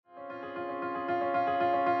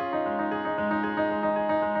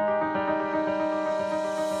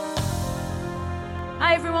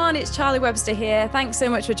everyone, it's Charlie Webster here. Thanks so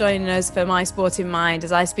much for joining us for My Sport in Mind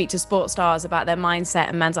as I speak to sports stars about their mindset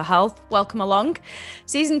and mental health. Welcome along.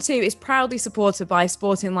 Season 2 is proudly supported by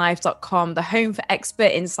sportinglife.com, the home for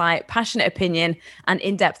expert insight, passionate opinion, and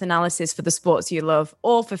in-depth analysis for the sports you love,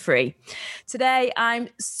 all for free. Today, I'm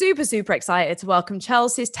super excited to welcome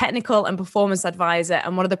Chelsea's technical and performance advisor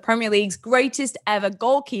and one of the Premier League's greatest ever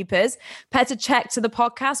goalkeepers, Petr Cech, to the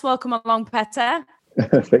podcast. Welcome along, Petr.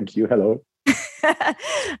 Thank you. Hello.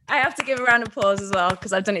 I have to give a round of applause as well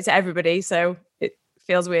because I've done it to everybody, so it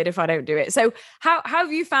feels weird if I don't do it. So how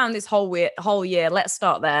have you found this whole year? Let's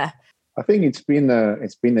start there. I think it's been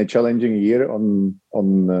a challenging year on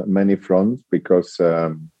many fronts because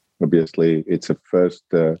obviously it's a first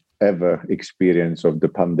ever experience of the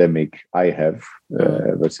pandemic I have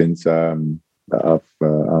ever since I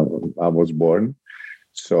was born.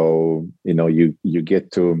 So you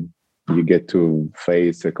get to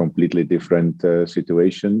face a completely different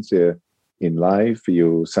situations in life.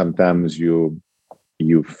 Sometimes you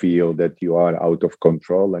feel that you are out of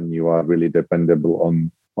control and you are really dependable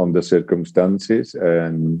on the circumstances,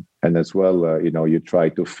 and as well you try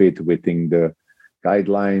to fit within the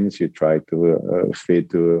guidelines. You try to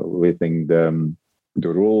fit within the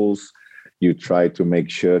rules. You try to make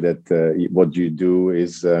sure that what you do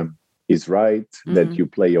is right, that you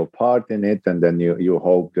play your part in it, and then you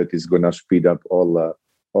hope that it's going to speed up all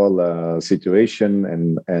situation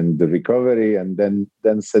and the recovery, and then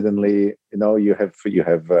suddenly you have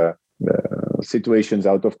situations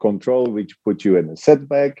out of control which put you in a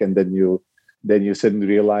setback, and then you suddenly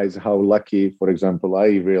realize how lucky, for example,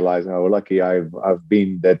 I realize how lucky I've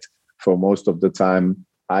been that for most of the time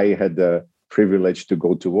I had the privilege to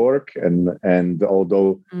go to work, and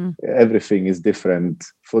although everything is different,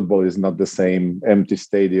 football is not the same, empty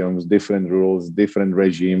stadiums, different rules, different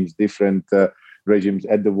regimes, different regimes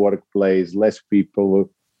at the workplace, less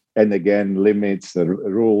people, and again limits,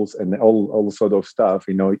 rules, and all sort of stuff.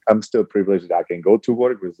 I'm still privileged that I can go to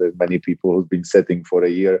work, because there's many people who've been sitting for a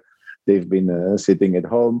year, they've been sitting at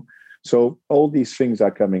home. So all these things are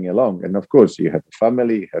coming along. And of course, you have a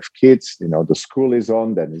family, you have kids, the school is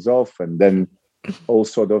on, then is off. And then all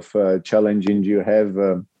sort of challenges you have,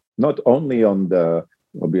 not only on the,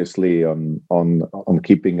 obviously on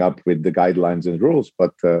keeping up with the guidelines and rules,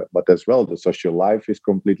 but as well, the social life is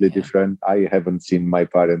completely different. I haven't seen my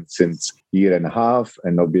parents since year and a half.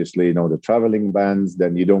 And obviously, the traveling bans,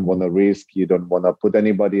 then you don't want to risk, you don't want to put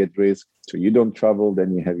anybody at risk. So you don't travel,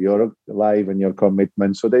 then you have your life and your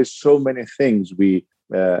commitment. So there's so many things we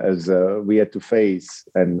had to face,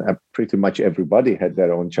 and pretty much everybody had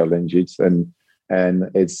their own challenges. And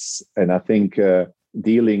I think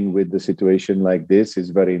dealing with the situation like this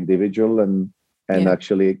is very individual, and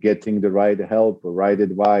actually getting the right help, right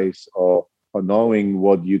advice, or knowing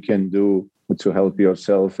what you can do to help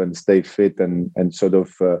yourself and stay fit, and sort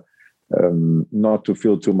of not to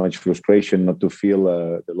feel too much frustration, not to feel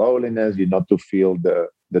the loneliness, not to feel the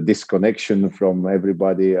disconnection from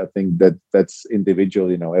everybody. I think that's individual.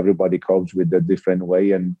 Everybody copes with a different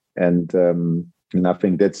way, and I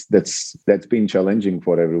think that's been challenging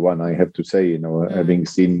for everyone. I have to say, having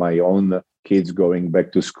seen my own kids going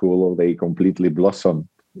back to school, they completely blossom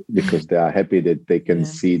because they are happy that they can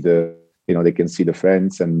see they can see the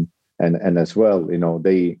friends, and as well,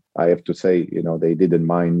 I have to say, they didn't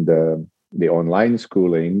mind the online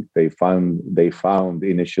schooling. They found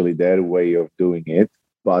initially their way of doing it,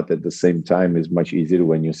 but at the same time, it's much easier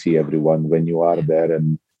when you see everyone, when you are there,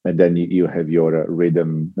 and then you have your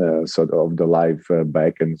rhythm sort of the life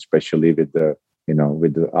back, and especially with the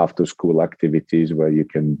after school activities where you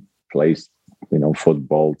can play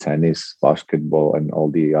football, tennis, basketball, and all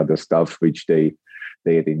the other stuff which they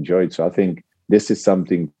had enjoyed. So I think this is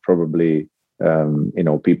something probably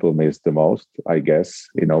people miss the most, I guess.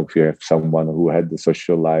 If you have someone who had the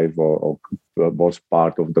social life or was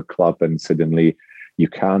part of the club, and suddenly you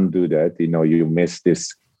can't do that, you miss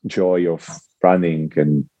this joy of running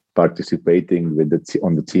and participating with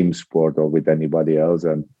on the team sport or with anybody else,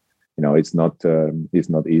 and it's not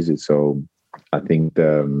easy. So I think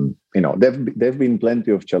there've been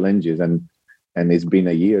plenty of challenges, and it's been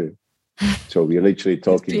a year. So we're literally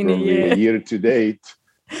talking probably a year to date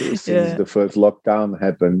since the first lockdown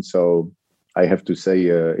happened. So I have to say,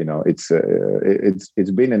 it's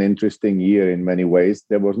been an interesting year in many ways.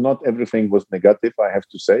 There was not everything was negative. I have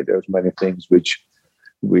to say there's many things which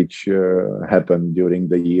happened during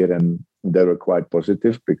the year, and they were quite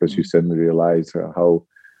positive, because you suddenly realize how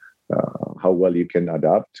well you can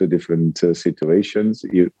adapt to different situations.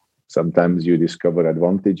 Sometimes you discover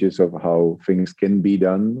advantages of how things can be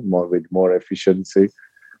done with more efficiency.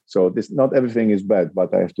 So not everything is bad,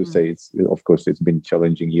 but I have to say of course it's been a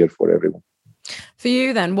challenging year for everyone. For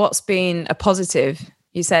you then, what's been a positive?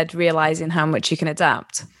 You said realizing how much you can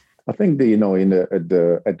adapt. I think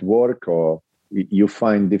at work, or you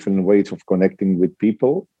find different ways of connecting with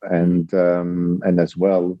people, and as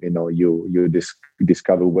well, you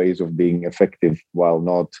discover ways of being effective while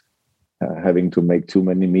not having to make too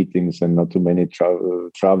many meetings and not too many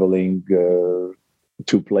traveling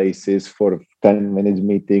to places for 10 minutes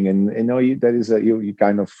meeting. And you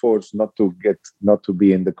kind of forced not to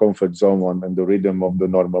be in the comfort zone and the rhythm of the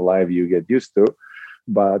normal life you get used to,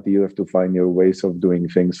 but you have to find your ways of doing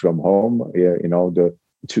things from home,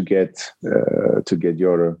 to get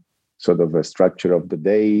your sort of a structure of the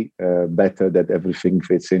day better, that everything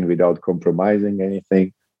fits in without compromising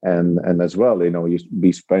anything. And as well,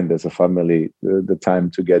 we spend as a family the time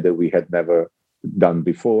together we had never done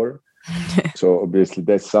before. So obviously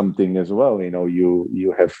that's something as well.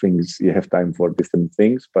 You have time for different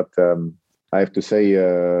things, but I have to say,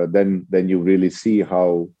 then you really see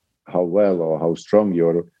how well or how strong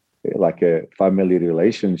your family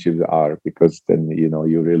relationships are, because then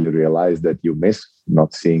you really realize that you miss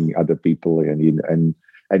not seeing other people, and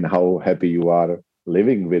how happy you are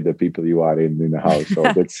living with the people you are in the house. So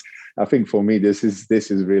that's, I think for me, this is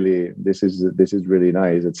really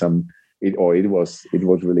nice. It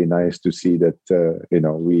was really nice to see that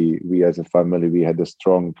we as a family, we had a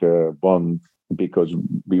strong bond, because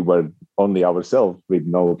we were only ourselves with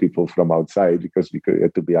no people from outside, because we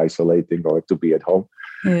had to be isolating or to be at home.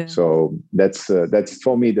 Yeah. So that's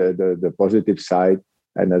for me the positive side.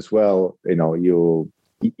 And as well, you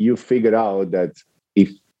figure out that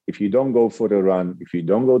if you don't go for a run, if you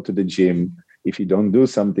don't go to the gym, if you don't do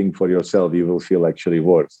something for yourself, you will feel actually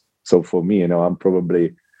worse. So for me, I'm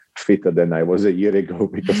probably fitter than I was a year ago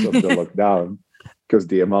because of the lockdown, because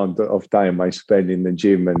the amount of time I spend in the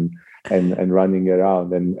gym and running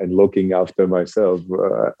around and looking after myself,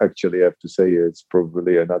 actually I have to say it's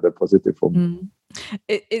probably another positive for me.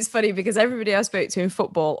 It's funny because everybody I spoke to in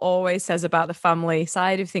football always says about the family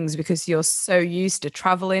side of things, because you're so used to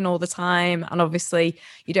traveling all the time, and obviously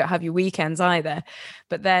you don't have your weekends either.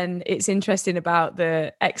 But then it's interesting about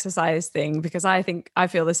the exercise thing, because I think I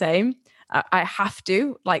feel the same. I have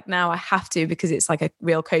to, because it's like a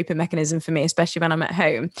real coping mechanism for me, especially when I'm at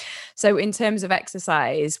home. So in terms of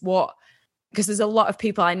exercise, because there's a lot of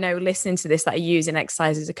people I know listening to this that are using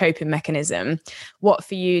exercise as a coping mechanism. What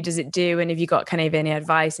for you does it do? And have you got kind of any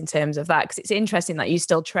advice in terms of that? Because it's interesting that you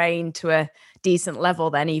still train to a decent level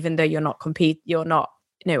then, even though you're not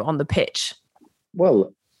on the pitch.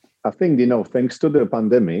 Well, I think, thanks to the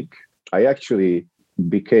pandemic, I actually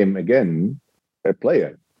became again a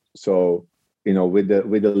player. So, with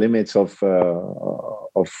the limits of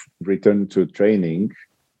return to training,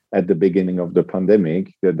 at the beginning of the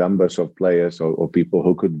pandemic, the numbers of players or people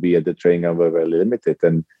who could be at the training were very limited,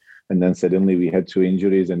 and then suddenly we had 2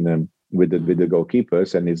 injuries, and with the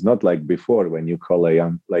goalkeepers, and it's not like before when you call a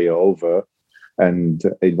young player over, and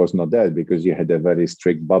it was not that, because you had a very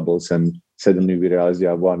strict bubbles, and suddenly we realized you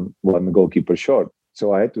have one goalkeeper short.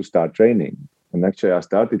 So I had to start training, and actually I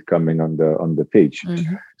started coming on the pitch.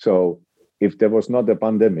 Mm-hmm. So if there was not a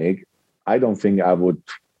pandemic, I don't think I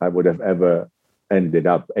would have ever ended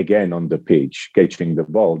up again on the pitch, catching the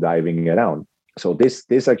ball, diving around. So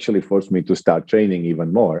this actually forced me to start training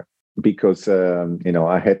even more, because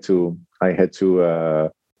I had to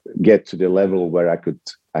get to the level where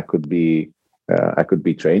I could be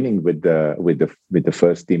training with the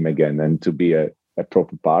first team again, and to be a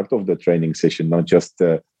proper part of the training session, not just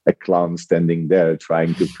a clown standing there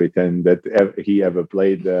trying to pretend that he ever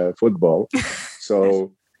played football.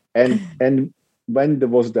 So and when there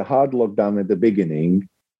was the hard lockdown at the beginning,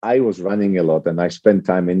 I was running a lot and I spent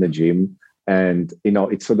time in the gym, and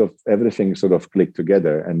it's sort of everything sort of clicked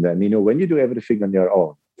together. And then when you do everything on your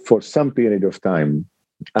own for some period of time,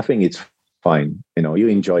 I think it's fine. You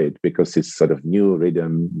enjoy it because it's sort of new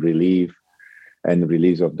rhythm, relief, and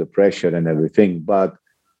release of the pressure and everything. But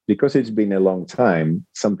because it's been a long time,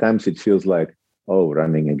 sometimes it feels like, oh,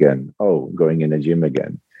 running again, oh, going in a gym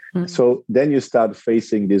again. Mm-hmm. So then you start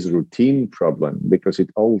facing this routine problem, because it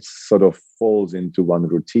all sort of falls into one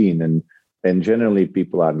routine, and generally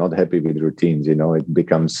people are not happy with routines.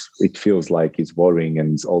 It feels like it's boring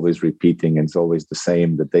and it's always repeating and it's always the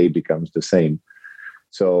same. The day becomes the same.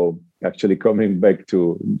 So actually coming back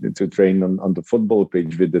to train on the football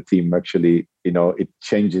pitch with the team, actually, it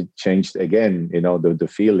changed again, the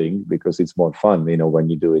feeling, because it's more fun, when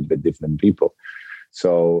you do it with different people.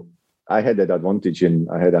 So I had an advantage in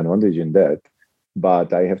that,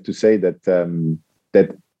 but I have to say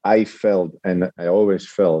that I felt, and I always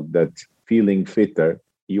felt, that feeling fitter,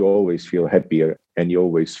 you always feel happier and you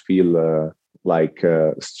always feel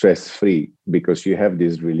stress free, because you have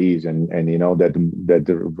this release, and that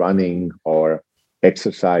the running or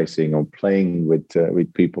exercising or playing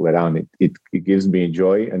with people around it gives me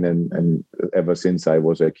joy. And ever since I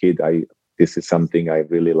was a kid, this is something I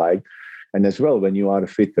really like. And as well, when you are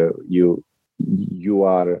fitter, you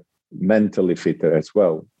are mentally fitter as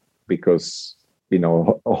well, because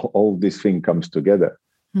all this thing comes together.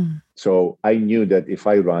 So I knew that if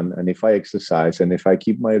I run and if I exercise and if I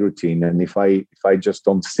keep my routine and if I just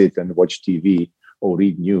don't sit and watch TV or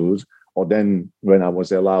read news, or then when I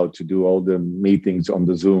was allowed to do all the meetings on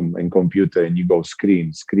the Zoom and computer and you go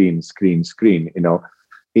screen,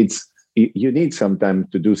 you need some time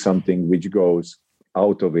to do something which goes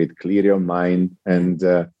out of it, clear your mind, and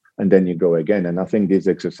then you go again. And I think this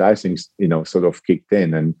exercising, sort of kicked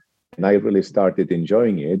in, and I really started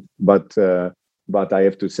enjoying it. But I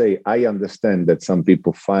have to say, I understand that some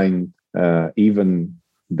people find even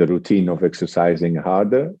the routine of exercising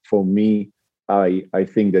harder. For me, I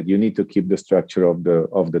think that you need to keep the structure of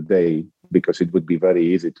the day, because it would be very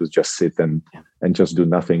easy to just sit and just do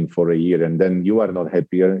nothing for a year, and then you are not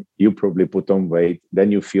happier. You probably put on weight,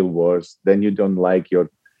 then you feel worse, then you don't like your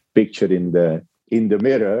picture in the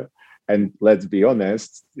mirror. And let's be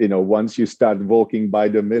honest, once you start walking by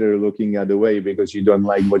the mirror looking other way because you don't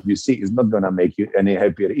like what you see, it's not going to make you any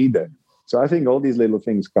happier either. So I think all these little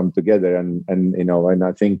things come together, and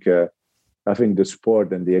I think the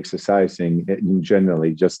sport and the exercising in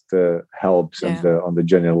generally just helps on the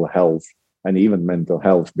general health and even mental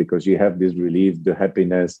health, because you have this relief, the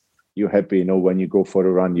happiness. You're happy, when you go for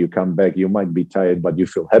a run, you come back, you might be tired, but you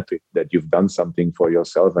feel happy that you've done something for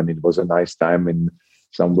yourself, and it was a nice time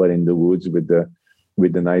somewhere in the woods with the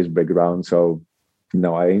nice background. So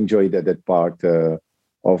I enjoy that part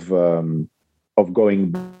of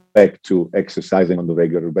going back to exercising on a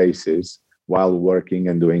regular basis while working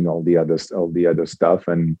and doing all the other stuff.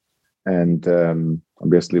 And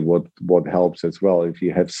obviously what helps as well, if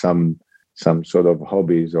you have some sort of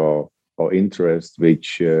hobbies or interest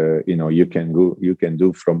which you can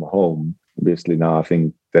do from home. Obviously now I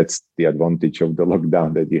think that's the advantage of the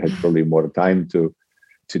lockdown, that you had probably more time to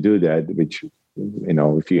do that, which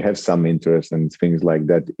if you have some interest and things like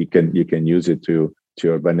that, you can use it to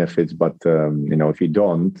your benefits. But if you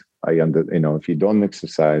don't, if you don't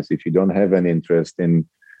exercise, if you don't have an interest in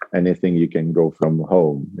anything you can do from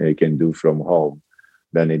home,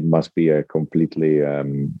 then it must be a completely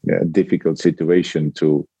difficult situation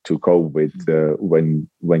to cope with when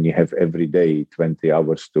you have every day 20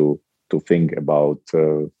 hours to think about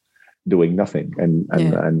doing nothing. And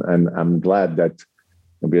I'm glad that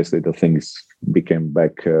obviously the things became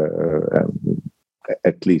back,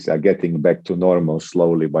 at least are getting back to normal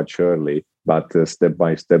slowly but surely. But step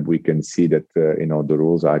by step, we can see that the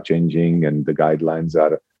rules are changing and the guidelines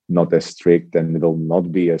are not as strict, and it will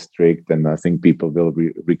not be as strict. And I think people will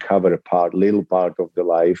recover a little part of the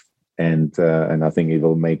life. And I think it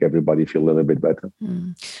will make everybody feel a little bit better.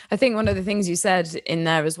 I think one of the things you said in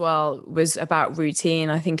there as well was about routine.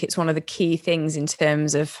 I think it's one of the key things in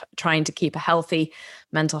terms of trying to keep a healthy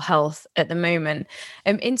mental health at the moment.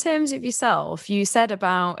 In terms of yourself, you said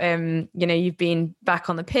about, you've been back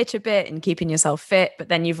on the pitch a bit and keeping yourself fit, but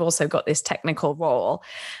then you've also got this technical role.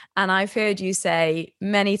 And I've heard you say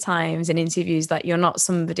many times in interviews that you're not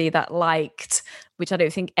somebody that liked, which I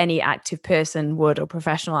don't think any active person would, or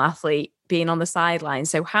professional athlete, being on the sidelines.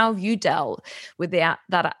 So how have you dealt with that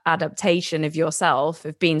adaptation of yourself,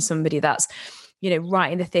 of being somebody that's,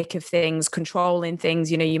 right in the thick of things, controlling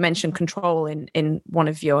things? You mentioned control in one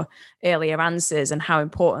of your earlier answers, and how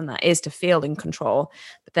important that is to feel in control.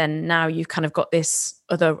 But then now you've kind of got this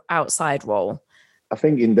other outside role. I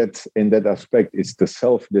think in that aspect, it's the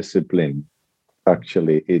self-discipline.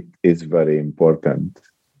 Actually, it is very important,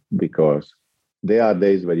 because there are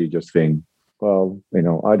days where you just think, well,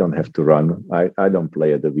 I don't have to run. I don't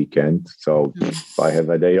play at the weekend, so I have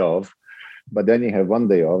a day off. But then you have one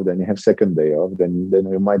day off, then you have second day off, then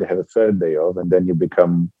you might have a third day off, and then you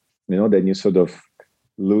become, then you sort of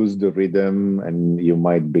lose the rhythm, and you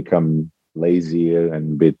might become lazier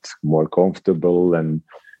and a bit more comfortable.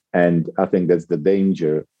 And I think that's the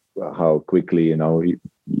danger, how quickly,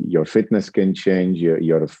 your fitness can change,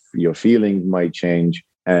 your feelings might change.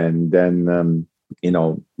 And then,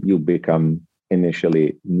 you become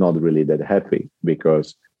initially not really that happy,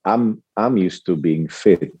 because I'm used to being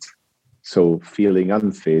fit. So feeling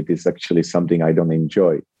unfit is actually something I don't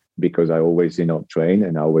enjoy, because I always, train,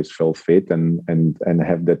 and I always felt fit and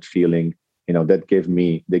have that feeling, they gave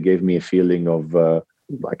me a feeling of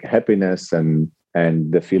like happiness and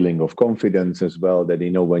and the feeling of confidence as well, that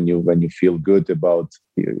when you feel good about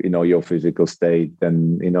your physical state,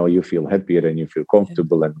 then you feel happier and you feel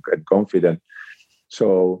comfortable and confident.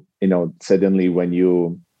 So suddenly when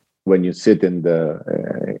you sit in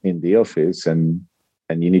the office and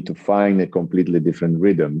you need to find a completely different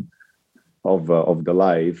rhythm of the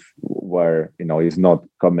life, where it's not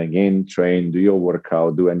coming in, train, do your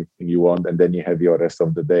workout, do anything you want, and then you have your rest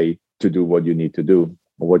of the day to do what you need to do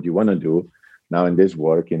or what you want to do. Now in this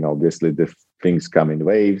work, obviously the things come in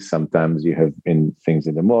waves. Sometimes you have things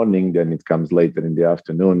in the morning, then it comes later in the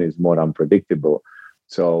afternoon. It's more unpredictable.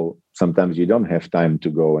 So sometimes you don't have time to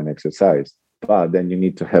go and exercise, but then you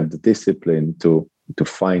need to have the discipline to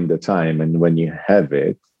find the time, and when you have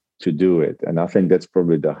it, to do it. And I think that's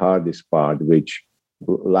probably the hardest part, which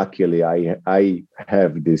luckily I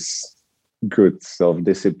have this good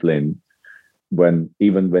self-discipline.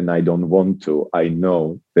 Even when I don't want to, I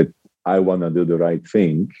know that I want to do the right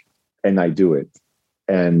thing, and I do it.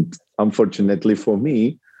 And unfortunately for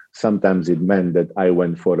me, sometimes it meant that I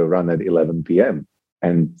went for a run at 11 p.m.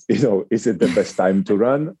 And, is it the best time to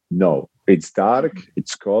run? No, it's dark,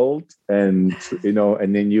 it's cold. And,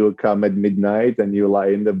 and then you come at midnight and you lie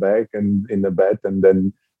in the bed, and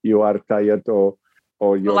then you are tired or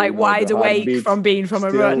you're like wide awake from a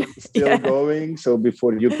run. Still going. So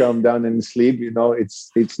before you come down and sleep,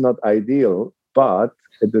 it's not ideal. But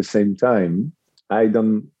at the same time, I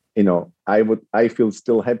feel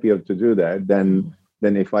still happier to do that than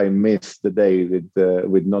if I miss the day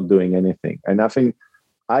with not doing anything. And I think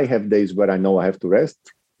I have days where I know I have to rest,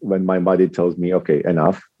 when my body tells me, okay,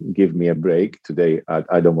 enough, give me a break. Today,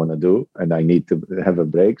 I don't want to do, and I need to have a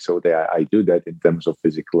break. So I do that in terms of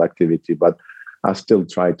physical activity, but I still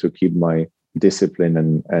try to keep my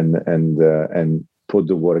discipline and put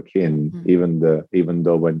the work in, even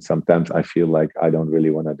though when sometimes I feel like I don't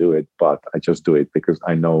really want to do it, but I just do it because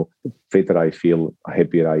I know the fitter I feel,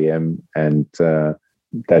 happier I am. And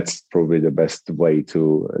that's probably the best way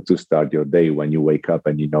to start your day, when you wake up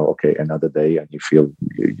and okay, another day, and you feel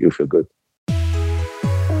good.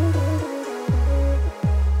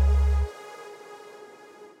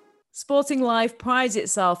 Sporting Life prides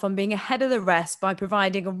itself on being ahead of the rest by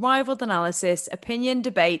providing unrivaled analysis, opinion,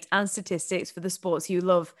 debate, and statistics for the sports you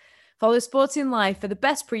love. Follow Sporting Life for the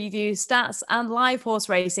best previews, stats, and live horse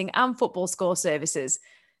racing and football score services.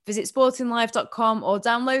 Visit sportinglife.com or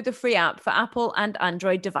download the free app for Apple and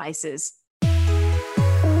Android devices.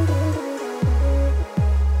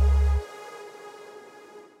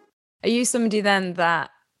 Are you somebody then that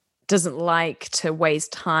doesn't like to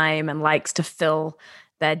waste time and likes to fill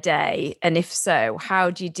their day? And if so, how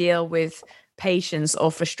do you deal with patience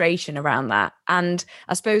or frustration around that? And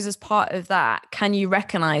I suppose as part of that, can you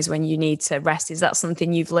recognize when you need to rest? Is that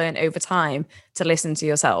something you've learned over time, to listen to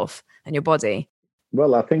yourself and your body?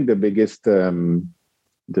 Well, I think the biggest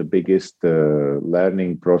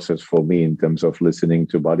learning process for me in terms of listening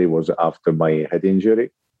to body was after my head injury,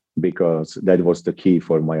 because that was the key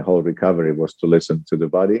for my whole recovery, was to listen to the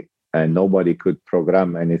body, and nobody could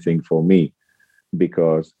program anything for me,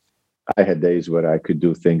 because I had days where I could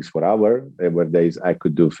do things for hours. There were days I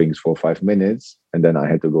could do things for 5 minutes, and then I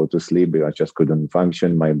had to go to sleep because I just couldn't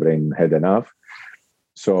function. My brain had enough.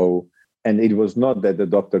 So, and it was not that the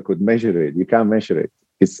doctor could measure it. You can't measure it.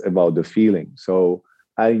 It's about the feeling. So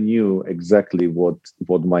I knew exactly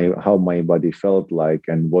how my body felt like,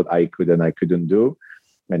 and what I could and I couldn't do.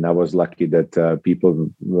 And I was lucky that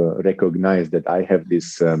people recognized that I have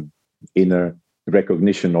this inner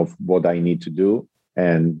recognition of what I need to do.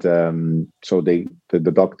 And so the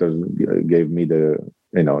doctor gave me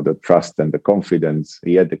the trust and the confidence.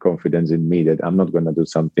 He had the confidence in me that I'm not going to do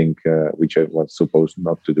something which I was supposed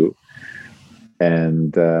not to do.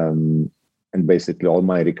 And basically all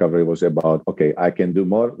my recovery was about, okay, I can do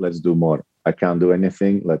more, let's do more. I can't do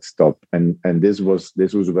anything, let's stop. And this was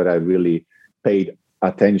where I really paid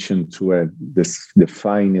attention to the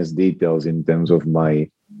finest details in terms of my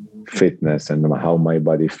fitness and how my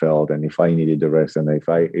body felt, and if I needed the rest, and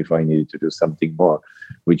if I needed to do something more,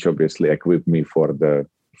 which obviously equipped me for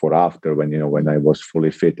after, when I was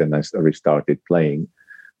fully fit and I restarted playing.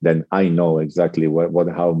 Then I know exactly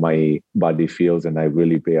how my body feels, and I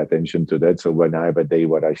really pay attention to that. So when I have a day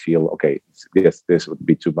where I feel, okay, this would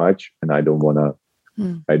be too much, and I don't wanna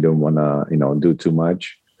do too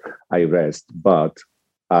much, I rest. But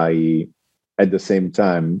at the same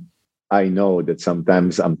time, I know that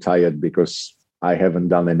sometimes I'm tired because I haven't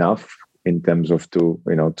done enough in terms of to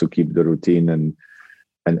keep the routine and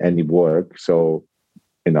any work. So,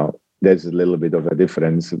 there's a little bit of a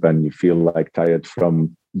difference when you feel like tired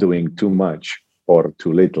from doing too much or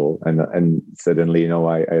too little. And suddenly,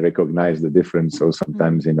 I recognize the difference. So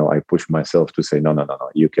sometimes, I push myself to say, no,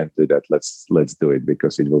 you can't do that. Let's do it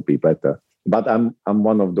because it will be better. But I'm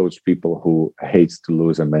one of those people who hates to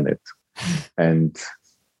lose a minute. And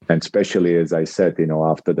especially, as I said,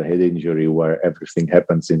 after the head injury, where everything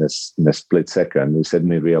happens in a split second, you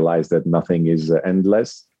suddenly realize that nothing is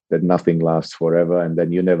endless, that nothing lasts forever, and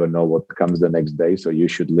then you never know what comes the next day. So you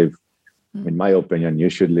should live, in my opinion, you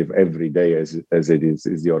should live every day as it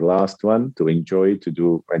is your last one, to enjoy, to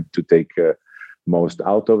do, and to take most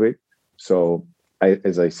out of it. So,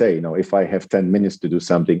 as I say, if I have 10 minutes to do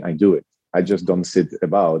something, I do it. I just don't sit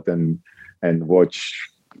about and watch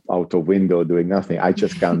out of window doing nothing. I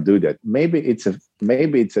just can't do that. Maybe it's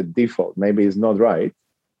a default. Maybe it's not right,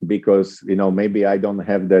 because maybe I don't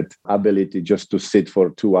have that ability just to sit for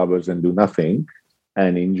 2 hours and do nothing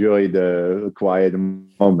and enjoy the quiet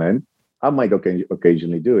moment. I might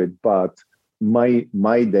occasionally do it, but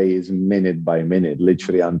my day is minute by minute,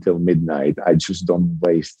 literally until midnight. I just don't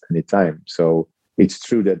waste any time. So it's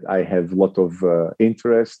true that I have a lot of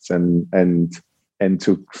interests and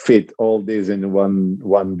to fit all this in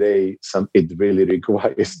one day, it really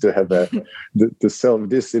requires to have the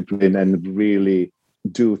self-discipline and really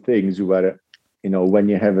do things where, when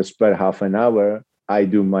you have a spare half an hour, I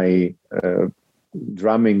do my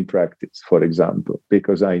drumming practice, for example,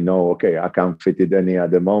 because I know, okay, I can't fit it any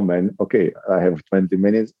other moment. Okay, I have 20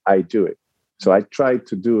 minutes, I do it. So I try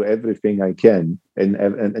to do everything I can and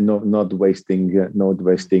not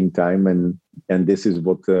wasting time. And this is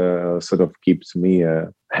what sort of keeps me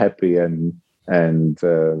happy and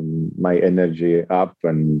my energy up,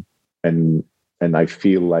 and I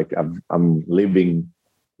feel like I'm living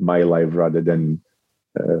my life rather than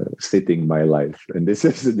sitting my life. And this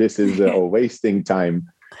is wasting time.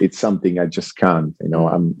 It's something I just can't.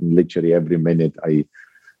 I'm literally every minute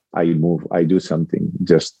I move, I do something,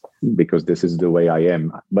 just because this is the way I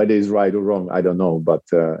am. But it's right or wrong, I don't know. But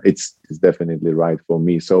it's definitely right for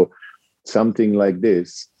me. So something like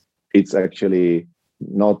this, it's actually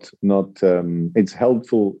not. It's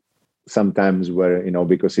helpful sometimes, where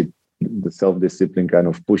because the self-discipline kind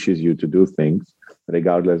of pushes you to do things,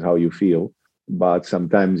 regardless how you feel. But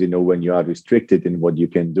sometimes, when you are restricted in what you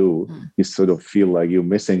can do, you sort of feel like you're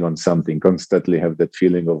missing on something. Constantly have that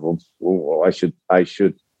feeling of, oh, I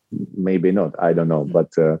should. Maybe not, I don't know,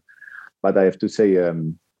 but I have to say,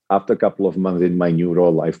 after a couple of months in my new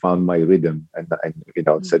role, I found my rhythm,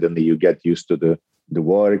 and suddenly you get used to the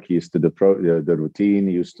work, used to the routine,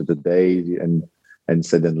 used to the day, and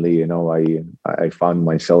suddenly I found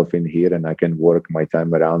myself in here, and I can work my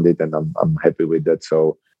time around it, and I'm happy with that.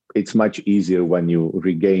 So it's much easier when you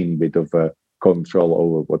regain a bit of control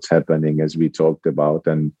over what's happening, as we talked about,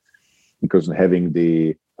 and because having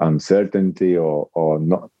the uncertainty or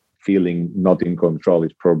not feeling not in control,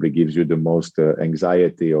 it probably gives you the most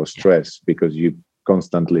anxiety or stress, because you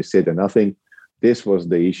constantly sit. And I think this was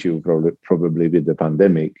the issue probably with the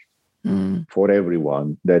pandemic for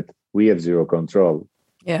everyone, that we have zero control.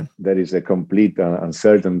 Yeah, there is a complete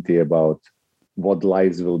uncertainty about what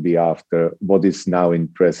lives will be after, what is now in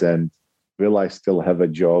present. Will I still have a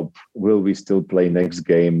job? Will we still play next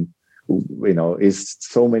game? Is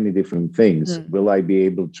so many different things. Will I be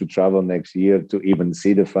able to travel next year to even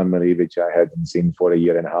see the family, which I hadn't seen for a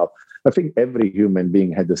year and a half? I think every human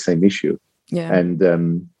being had the same issue. Yeah.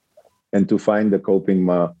 And to find the coping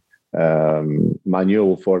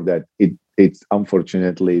manual for that, it's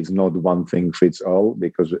unfortunately is not one thing fits all,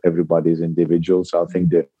 because everybody is individual. So I think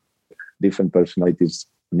the different personalities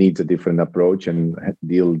needs a different approach and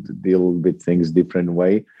deal with things different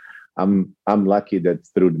way. I'm lucky that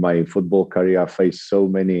through my football career, I faced so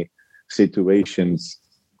many situations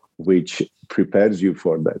which prepares you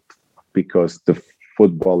for that, because the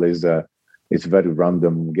football is a very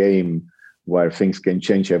random game where things can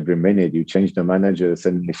change every minute. You change the manager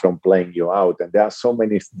suddenly from playing you out, and there are so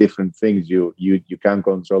many different things you can't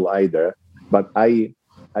control either. But I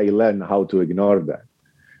learned how to ignore that.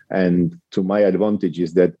 And to my advantage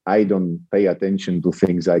is that I don't pay attention to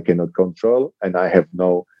things I cannot control, and I have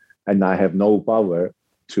no power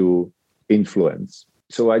to influence.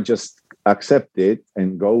 So I just accept it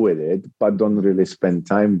and go with it, but don't really spend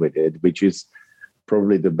time with it, which is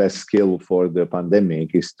probably the best skill for the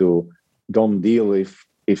pandemic, is to don't deal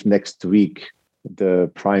if next week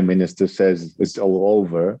the prime minister says it's all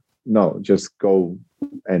over. No, just go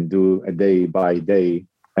and do a day by day.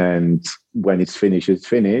 And when it's finished, it's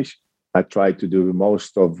finished. I try to do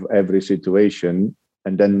most of every situation.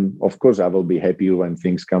 And then, of course, I will be happy when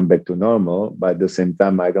things come back to normal. But at the same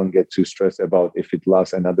time, I don't get too stressed about if it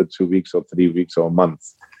lasts another 2 weeks or 3 weeks or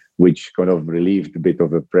months, which kind of relieved a bit of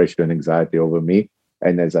the pressure and anxiety over me.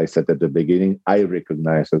 And as I said at the beginning, I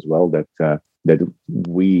recognize as well that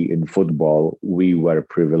we in football, we were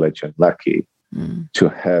privileged and lucky to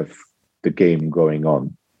have the game going on.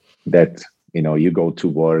 That, you go to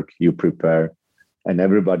work, you prepare, and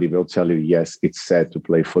everybody will tell you, yes, it's sad to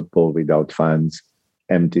play football without fans,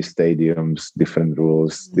 empty stadiums, different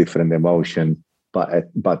rules, different emotion,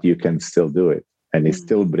 but you can still do it. And it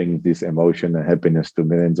still brings this emotion and happiness to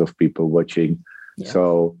millions of people watching. Yeah.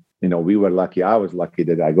 So, we were lucky. I was lucky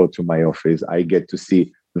that I go to my office. I get to see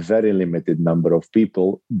very limited number of people,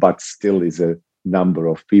 but still is a number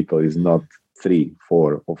of people. Is not 3,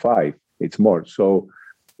 4, or 5. It's more. So,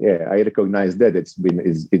 yeah, I recognize that it's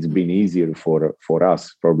been easier for us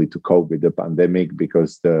probably to cope with the pandemic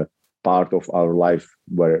because the part of our life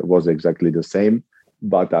was exactly the same.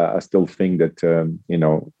 But I still think that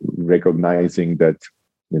recognizing that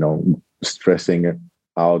stressing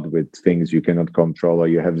out with things you cannot control or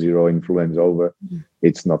you have zero influence over,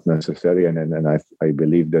 it's not necessary. And I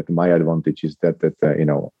believe that my advantage is that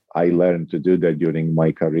I learned to do that during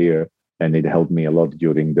my career, and it helped me a lot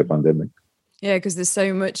during the pandemic. Yeah, because there's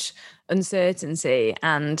so much uncertainty,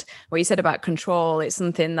 and what you said about control, it's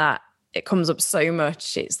something that it comes up so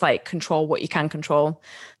much. It's like control what you can control.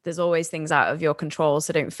 There's always things out of your control.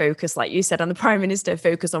 So don't focus, like you said, on the Prime Minister,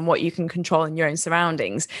 focus on what you can control in your own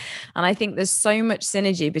surroundings. And I think there's so much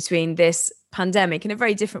synergy between this pandemic in a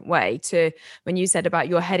very different way to when you said about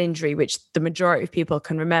your head injury, which the majority of people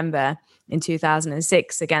can remember in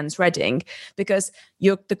 2006 against Reading, because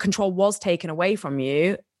the control was taken away from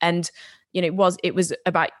you. And it was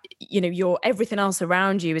about, your everything else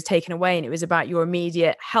around you was taken away, and it was about your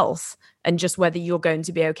immediate health and just whether you're going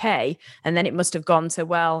to be okay. And then it must have gone to,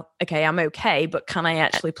 well, okay, I'm okay, but can I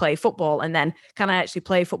actually play football? And then can I actually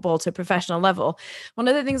play football to a professional level? One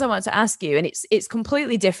of the things I want to ask you, and it's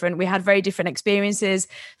completely different. We had very different experiences.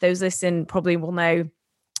 Those listening probably will know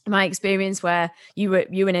my experience where you were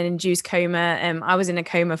in an induced coma. I was in a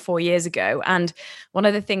coma 4 years ago. And one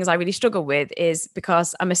of the things I really struggle with is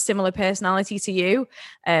because I'm a similar personality to you.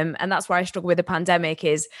 And that's where I struggle with the pandemic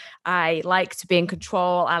is I like to be in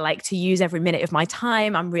control. I like to use every minute of my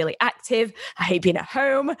time. I'm really active. I hate being at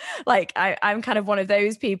home. Like I'm kind of one of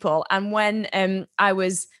those people. And when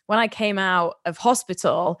I came out of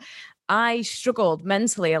hospital, I struggled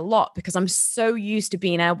mentally a lot because I'm so used to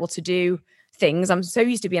being able to do things. I'm so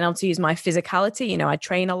used to being able to use my physicality. I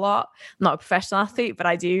train a lot. I'm not a professional athlete, but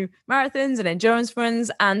I do marathons and endurance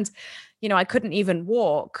runs. And, I couldn't even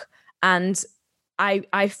walk. And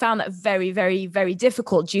I found that very, very, very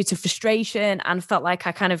difficult due to frustration, and felt like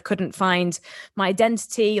I kind of couldn't find my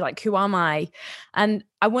identity. Like, who am I? And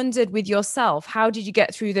I wondered with yourself, how did you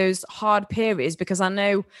get through those hard periods? Because I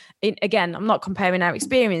know, again, I'm not comparing our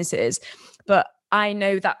experiences, but I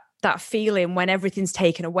know that feeling when everything's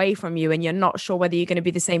taken away from you and you're not sure whether you're going to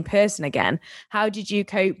be the same person again. How did you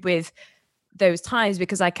cope with those times?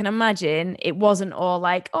 Because I can imagine it wasn't all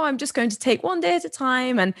like, oh, I'm just going to take one day at a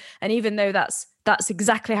time. And even though that's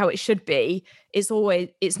exactly how it should be, it's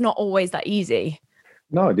not always that easy.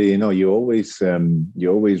 No, you always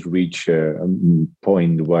reach a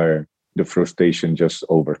point where the frustration just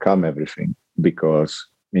overcome everything, because,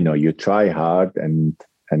 you try hard and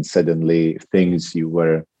suddenly things you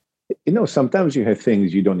were, sometimes you have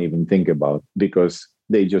things you don't even think about because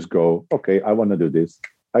they just go, okay, I want to do this.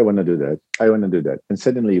 I want to do that. I want to do that. And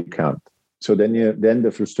suddenly you can't. So then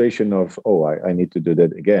the frustration of, oh, I need to do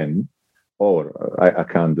that again, or I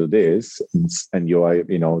can't do this. And you are,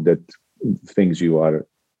 that things you are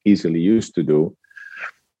easily used to do,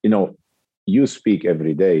 you speak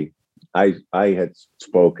every day. I had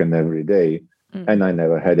spoken every day and I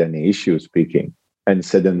never had any issue speaking. And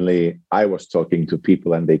suddenly I was talking to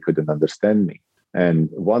people and they couldn't understand me. And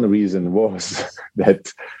one reason was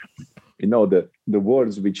that, the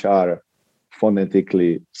words which are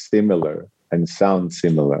phonetically similar and sound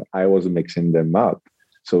similar, I was mixing them up.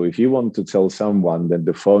 So if you want to tell someone that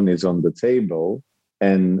the phone is on the table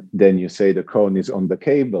and then you say the phone is on the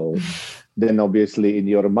cable, then obviously in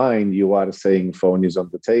your mind, you are saying phone is on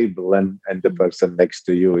the table and the person next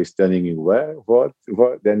to you is telling you where, what,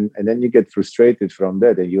 and then you get frustrated from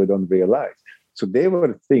that and you don't realize. So there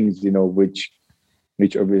were things, which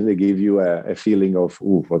obviously give you a feeling of,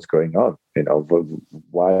 what's going on?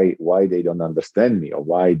 Why they don't understand me or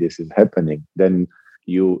why this is happening. Then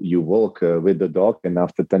you walk with the dog and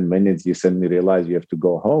after 10 minutes, you suddenly realize you have to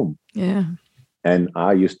go home. Yeah. And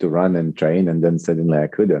I used to run and train and then suddenly I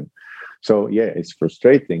couldn't. So yeah, it's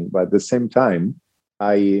frustrating, but at the same time,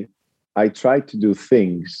 I try to do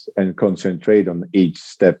things and concentrate on each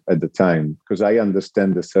step at the time because I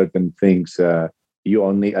understand that certain things you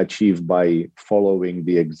only achieve by following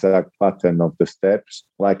the exact pattern of the steps.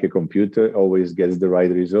 Like a computer always gets the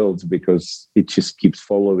right results because it just keeps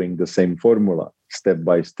following the same formula, step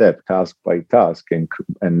by step, task by task,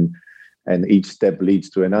 and each step leads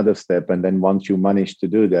to another step. And then once you manage to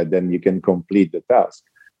do that, then you can complete the task.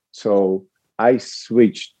 So I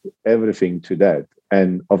switched everything to that.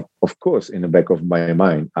 And of course, in the back of my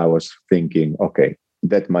mind, I was thinking, okay,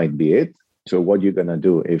 that might be it. So what you're going to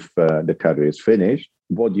do if the career is finished?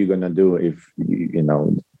 What you're going to do if,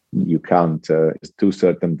 you can't do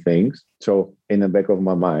certain things? So in the back of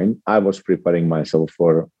my mind, I was preparing myself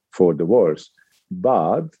for the worst,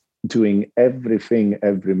 but doing everything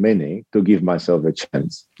every minute to give myself a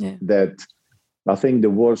chance. Yeah. That I think the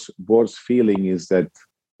worst feeling is that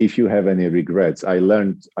if you have any regrets, I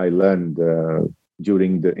learned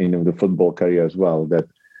during the football career as well, that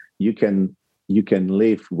you can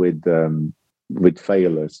live with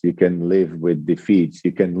failures, you can live with defeats,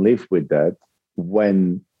 you can live with that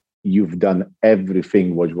when you've done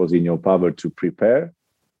everything what was in your power to prepare,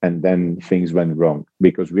 and then things went wrong.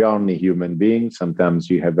 Because we are only human beings. Sometimes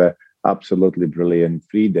you have a absolutely brilliant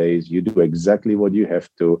 3 days, you do exactly what you have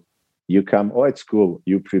to. You come, at school,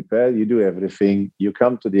 you prepare, you do everything, you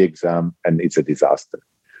come to the exam, and it's a disaster.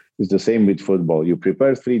 It's the same with football. You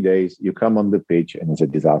prepare 3 days, you come on the pitch, and it's a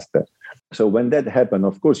disaster. So when that happens,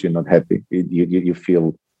 of course, you're not happy. You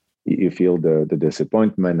feel the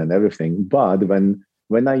disappointment and everything. But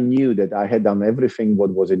when I knew that I had done everything what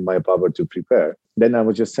was in my power to prepare, then I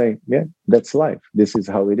was just saying, yeah, that's life. This is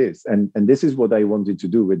how it is. And this is what I wanted to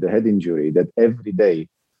do with the head injury, that every day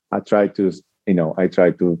I try to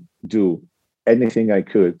do anything I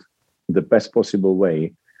could the best possible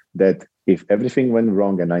way, that if everything went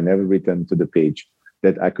wrong and I never returned to the pitch,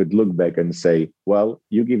 that I could look back and say, well,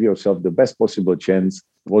 you give yourself the best possible chance.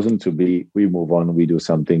 Wasn't to be, we move on, we do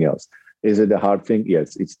something else. Is it a hard thing?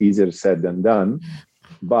 Yes, it's easier said than done.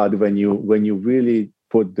 But when you really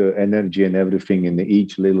put the energy and everything in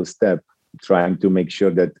each little step, trying to make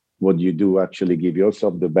sure that what you do actually give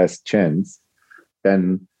yourself the best chance,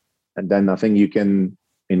 then I think you can,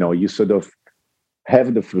 you sort of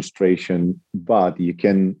have the frustration, but you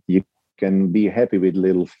can be happy with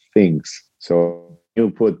little things. So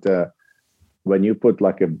when you put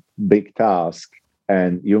like a big task,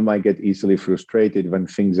 and you might get easily frustrated when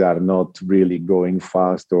things are not really going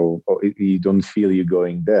fast, or you don't feel you're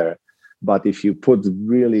going there. But if you put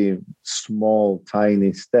really small,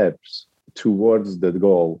 tiny steps towards the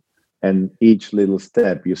goal, and each little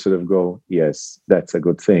step you sort of go, yes, that's a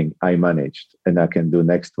good thing. I managed, and I can do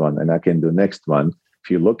next one, and I can do next one. If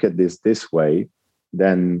you look at this way,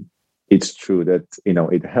 then it's true that,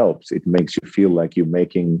 it helps. It makes you feel like you're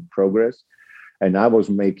making progress. And I was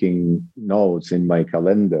making notes in my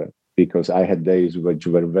calendar, because I had days which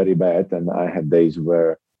were very bad, and I had days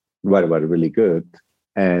where were really good.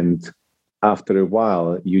 And after a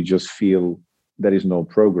while, you just feel there is no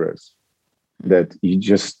progress, that you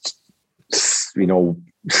just,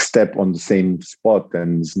 step on the same spot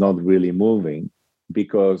and it's not really moving,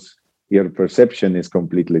 because your perception is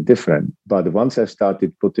completely different. But once I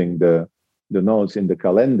started putting the notes in the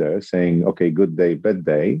calendar saying, okay, good day, bad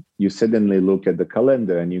day, you suddenly look at the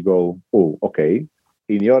calendar and you go, oh, okay.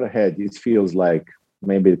 In your head, it feels like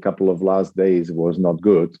maybe a couple of last days was not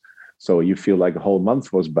good. So you feel like a whole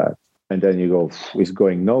month was bad. And then you go, it's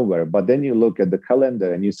going nowhere. But then you look at the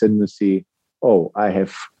calendar and you suddenly see, oh, I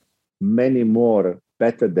have many more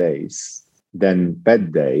better days than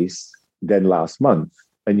bad days than last month.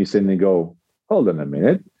 And you suddenly go, hold on a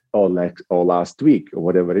minute, or last week, or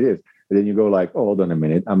whatever it is. And then you go like, oh, hold on a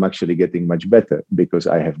minute, I'm actually getting much better because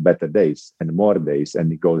I have better days and more days,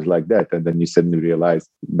 and it goes like that. And then you suddenly realize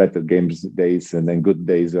better games days and then good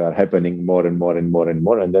days are happening more and more and more and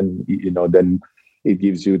more. And then, then it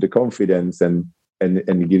gives you the confidence and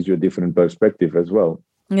it gives you a different perspective as well.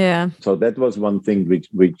 Yeah. So that was one thing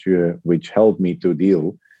which helped me to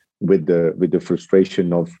deal with the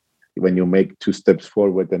frustration of when you make 2 steps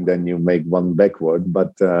forward and then you make 1 backward.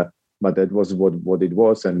 But that was what it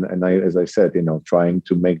was, and I, as I said, trying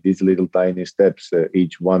to make these little tiny steps,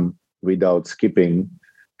 each one without skipping.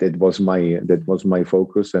 That was my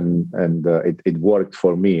focus, and it worked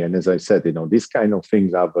for me. And as I said, these kind of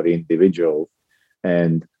things are very individual,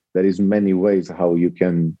 and there is many ways how you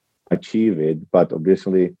can achieve it. But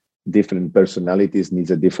obviously, different personalities needs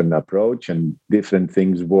a different approach, and different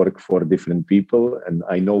things work for different people. And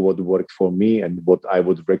I know what worked for me and what I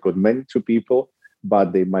would recommend to people,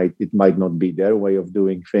 but it might not be their way of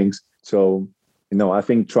doing things. So, I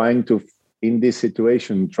think in this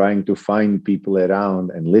situation, trying to find people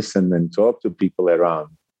around and listen and talk to people around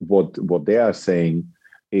what they are saying,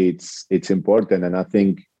 it's important. And I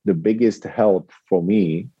think the biggest help for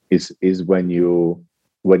me is when you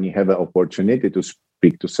have an opportunity to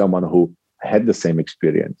speak to someone who had the same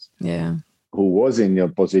experience, who was in your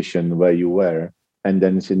position where you were, and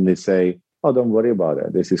then simply say, oh, don't worry about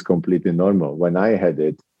it, this is completely normal. When I had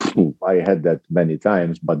it, I had that many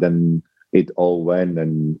times, but then it all went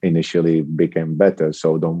and initially became better,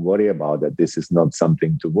 so don't worry about it, this is not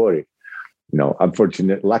something to worry.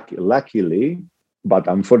 Luckily, but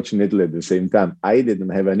unfortunately at the same time, I didn't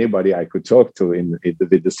have anybody I could talk to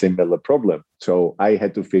with the similar problem. So I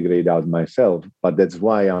had to figure it out myself. But that's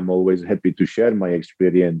why I'm always happy to share my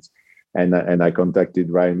experience. And I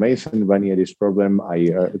contacted Ryan Mason when he had this problem. I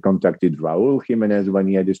contacted Raul Jimenez when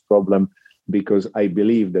he had this problem, because I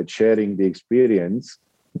believe that sharing the experience,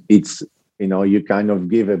 it's, you kind of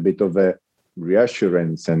give a bit of a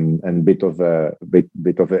reassurance and bit of a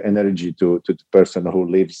energy to the person who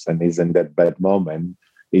lives and is in that bad moment.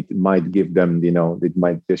 It might give them,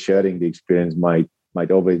 the sharing the experience might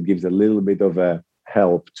always gives a little bit of a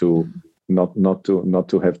help to not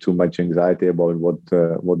to have too much anxiety about what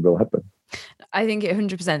will happen. I think it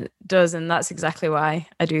 100% does, and that's exactly why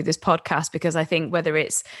I do this podcast, because I think whether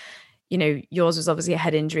it's, yours was obviously a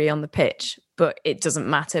head injury on the pitch, but it doesn't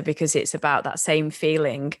matter because it's about that same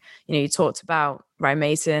feeling. You talked about Ryan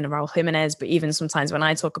Mason and Raul Jimenez, but even sometimes when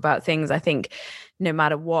I talk about things, I think no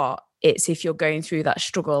matter what, it's if you're going through that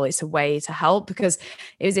struggle, it's a way to help. Because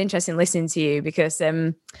it was interesting listening to you, because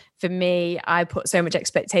for me, I put so much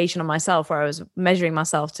expectation on myself where I was measuring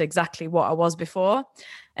myself to exactly what I was before,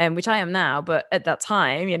 which I am now. But at that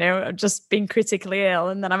time, I've just been critically ill,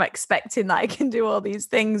 and then I'm expecting that I can do all these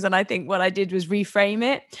things. And I think what I did was reframe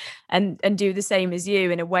it and do the same as you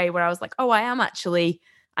in a way where I was like, oh, I'm actually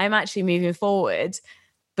moving forward,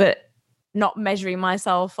 but not measuring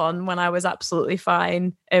myself on when I was absolutely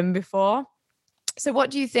fine before. So what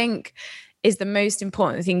do you think is the most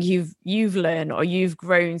important thing you've learned or you've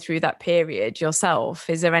grown through that period yourself?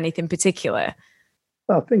 Is there anything particular?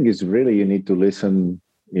 I think it's really, you need to listen.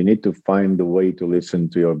 You need to find the way to listen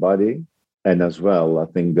to your body. And as well, I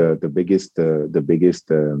think the biggest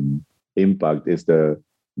impact is the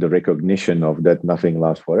recognition of that nothing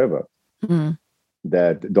lasts forever. Mm.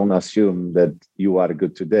 That don't assume that you are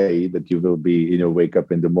good today, that you will be, wake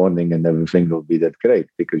up in the morning and everything will be that great,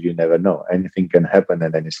 because you never know. Anything can happen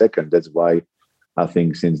at any second. That's why I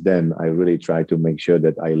think since then, I really try to make sure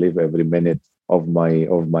that I live every minute of my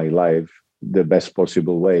life the best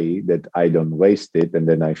possible way, that I don't waste it. And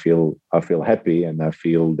then I feel happy, and I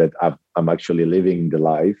feel that I'm actually living the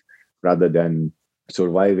life rather than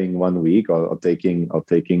surviving 1 week or taking,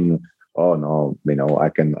 oh no, I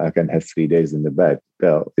can have 3 days in the bed.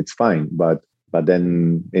 Well, it's fine, but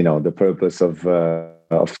then the purpose of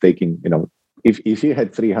taking, if you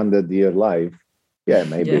had 300-year life,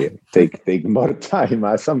 maybe take more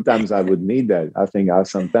time. Sometimes I would need that. I think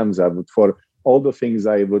sometimes I would, for all the things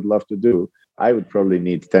I would love to do, I would probably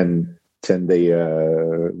need 10-day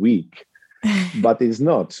week. But it's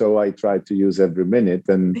not. So I try to use every minute,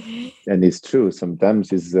 and it's true.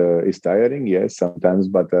 Sometimes it's tiring, yes. Sometimes,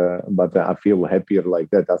 but I feel happier like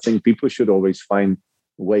that. I think people should always find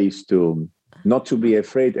ways to not to be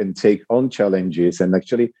afraid and take on challenges. And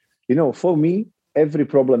actually, for me, every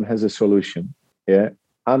problem has a solution. Yeah,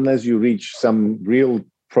 unless you reach some real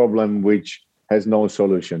problem which has no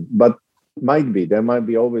solution, but there might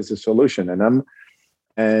be always a solution. And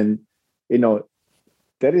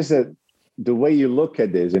there is the way you look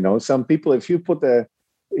at this, some people, if you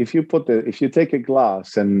take a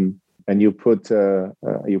glass and you put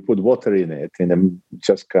water in it,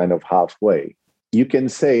 just kind of halfway, you can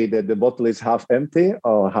say that the bottle is half empty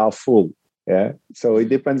or half full. Yeah. So it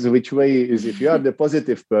depends which way is. If you are the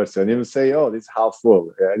positive person, you say, "Oh, it's half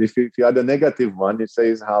full." And if you are the negative one, you say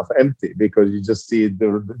it's half empty, because you just see it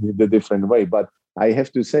the different way. But I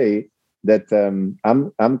have to say that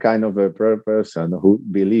I'm kind of a person who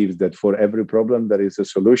believes that for every problem there is a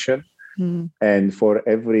solution, and for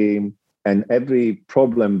every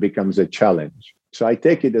problem becomes a challenge. So I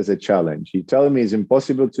take it as a challenge. You tell me it's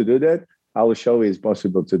impossible to do that, I will show you it's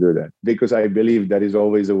possible to do that, because I believe there is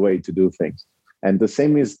always a way to do things. And the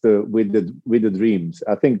same is with the dreams.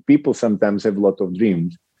 I think people sometimes have a lot of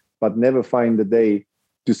dreams, but never find the day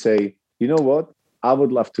to say, you know what, I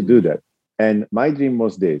would love to do that. And my dream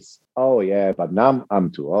was this. Oh yeah, but now I'm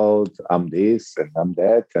too old. I'm this and I'm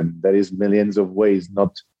that, and there is millions of ways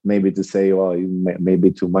not maybe to say, well,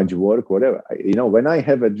 maybe too much work, whatever. When I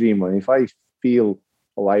have a dream, or if I feel,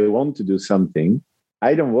 oh, I want to do something,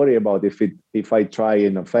 I don't worry about if I try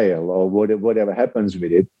and I fail or whatever happens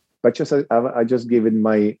with it, but I just give it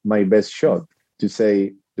my best shot to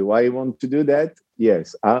say, Do I want to do that?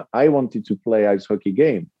 Yes. I wanted to play ice hockey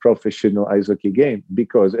game, professional ice hockey game,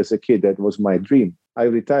 because as a kid, that was my dream. I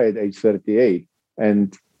retired age 38,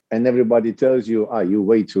 and everybody tells you, you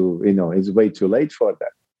way too, it's way too late for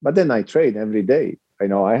that. But then I train every day. I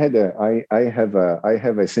have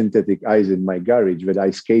a synthetic ice in my garage that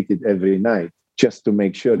I skated every night just to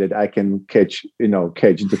make sure that I can catch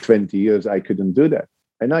the 20 years I couldn't do that.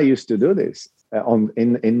 And I used to do this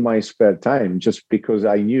in my spare time, just because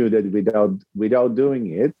I knew that without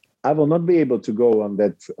doing it, I will not be able to go on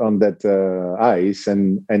that ice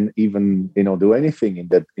and even do anything in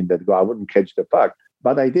that goal. I wouldn't catch the puck,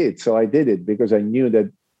 but I did. So I did it because I knew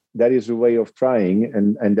that is a way of trying,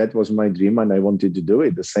 and that was my dream, and I wanted to do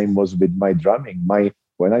it. The same was with my drumming.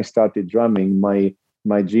 When I started drumming,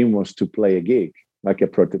 my dream was to play a gig, like a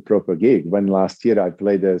proper gig. When last year I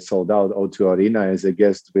played a sold-out O2 Arena as a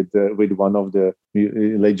guest with one of the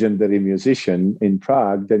legendary musicians in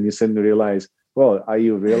Prague, then you suddenly realize, well, are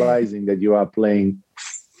you realizing that you are playing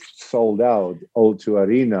sold-out O2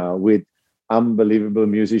 Arena with unbelievable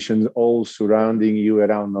musicians all surrounding you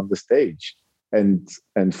around on the stage and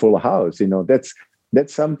full house?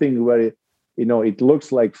 That's something where it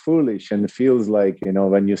looks like foolish and feels like,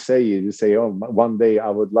 when you say, oh, one day I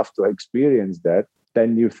would love to experience that.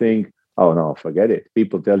 Then you think, oh, no, forget it.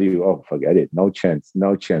 People tell you, oh, forget it. No chance,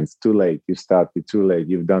 too late. You started too late.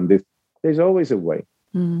 You've done this. There's always a way.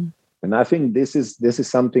 Mm. And I think this is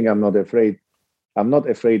something I'm not afraid. I'm not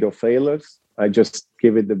afraid of failures. I just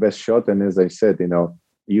give it the best shot. And as I said,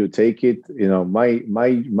 you take it.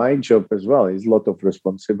 My job as well is a lot of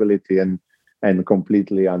responsibility and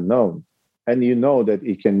completely unknown. And that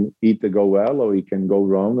it can either go well or it can go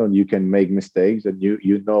wrong, or you can make mistakes, and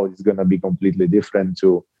it's going to be completely different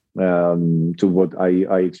to what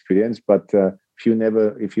I experienced. But if you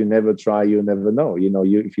never try, you never know.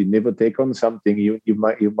 If you never take on something, you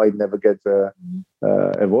might never get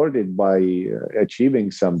awarded by achieving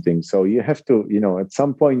something. So you have to, at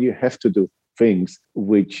some point, you have to do things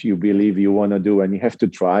which you believe you want to do, and you have to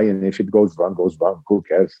try. And if it goes wrong, who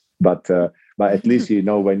cares? But at least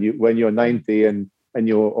when you're 90 and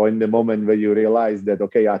you're in the moment where you realize that,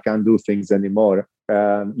 okay, I can't do things anymore,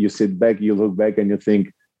 you sit back, you look back, and you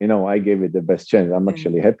think, I gave it the best chance. I'm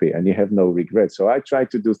actually happy, and you have no regrets. So I try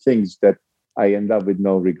to do things that I end up with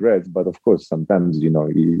no regrets. But of course, sometimes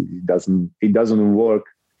it doesn't work.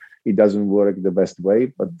 It doesn't work the best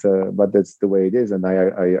way, but that's the way it is. And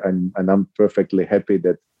I'm perfectly happy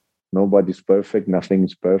that nobody's perfect,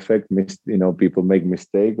 nothing's perfect. People make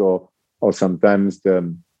mistakes, or sometimes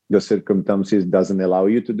the circumstances doesn't allow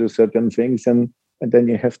you to do certain things, and then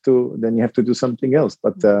you have to do something else.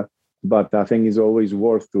 But I think it's always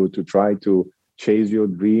worth to try to chase your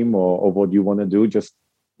dream or what you want to do. Just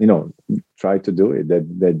try to do it.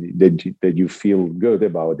 That you feel good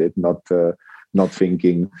about it, not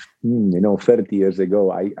thinking, 30 years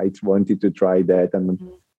ago I wanted to try that, and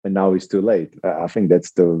now it's too late. I think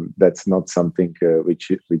that's not something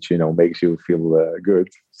which makes you feel good.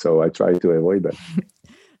 So I try to avoid that.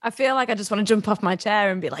 I feel like I just want to jump off my chair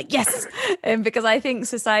and be like, yes, because I think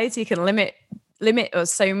society can limit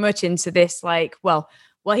us so much into this, like, well,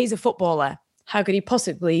 he's a footballer. How could he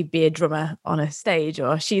possibly be a drummer on a stage?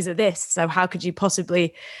 Or she's a this, so how could you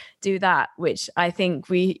possibly do that? Which I think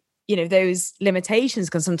those limitations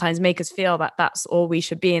can sometimes make us feel that that's all we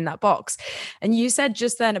should be in that box. And you said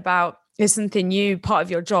just then about it's something new, part of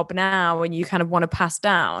your job now, and you kind of want to pass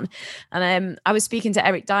down. And I was speaking to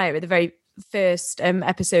Eric Dyer at the very first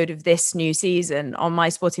episode of this new season on My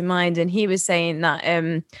Sporting Mind, and he was saying that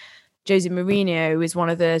Jose Mourinho is one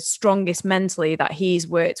of the strongest mentally that he's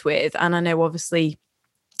worked with. And I know obviously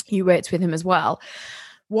you worked with him as well.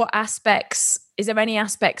 Is there any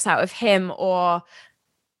aspects out of him or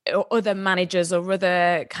other managers or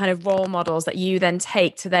other kind of role models that you then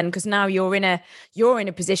take to then, because now you're in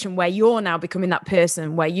a position where you're now becoming that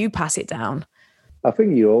person where you pass it down? I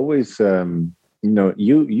think you always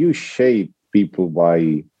you shape people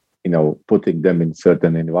by putting them in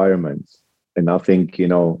certain environments. And I think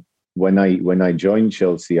when I joined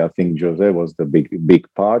Chelsea, I think Jose was the big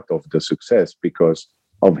part of the success because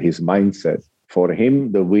of his mindset. For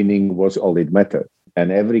him, the winning was all it mattered. And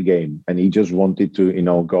every game, and he just wanted to,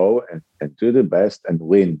 go and do the best and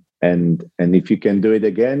win. And if you can do it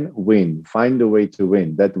again, win. Find a way to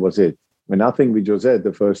win. That was it. And I think with Jose,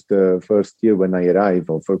 the first year when I arrived,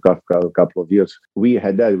 or for a couple of years, we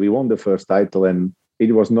had that. We won the first title, and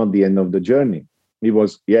it was not the end of the journey. It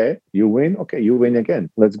was, you win, okay, you win again.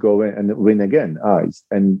 Let's go and win again.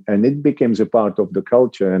 And it becomes a part of the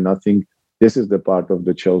culture. And I think this is the part of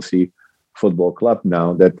the Chelsea Football Club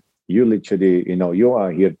now, that you literally, you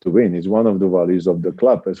are here to win. It's one of the values of the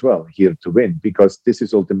club as well, here to win, because this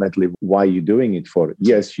is ultimately why you're doing it for.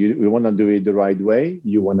 Yes, you want to do it the right way.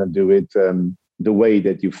 You want to do it the way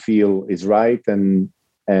that you feel is right, and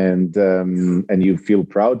you feel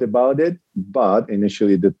proud about it. But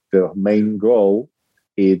initially, the main goal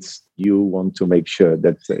is you want to make sure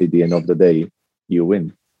that at the end of the day, you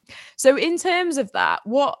win. So in terms of that,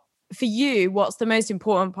 what's the most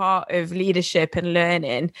important part of leadership and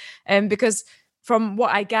learning? Because from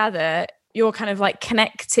what I gather, you're kind of like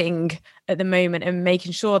connecting at the moment and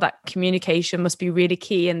making sure that communication must be really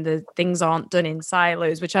key and the things aren't done in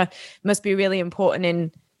silos, which must be really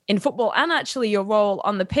important in football, and actually your role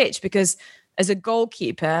on the pitch, because as a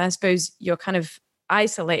goalkeeper, I suppose you're kind of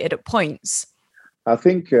isolated at points. I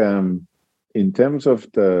think in terms of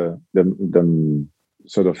the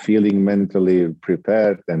sort of feeling mentally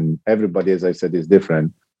prepared, and everybody, as I said, is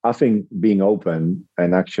different. I think being open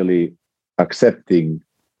and actually accepting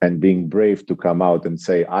and being brave to come out and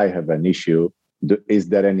say, I have an issue. Is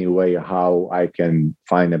there any way how I can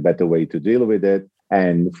find a better way to deal with it?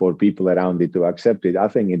 And for people around it to accept it, I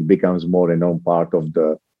think it becomes more and more part of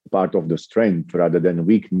the strength rather than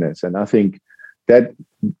weakness. And I think that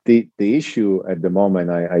the issue at the moment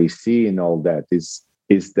I see in all that is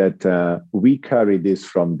that we carry this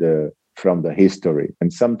from the history.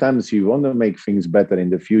 And sometimes you want to make things better in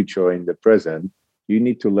the future or in the present, you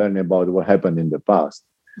need to learn about what happened in the past.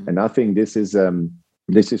 Mm-hmm. And I think this is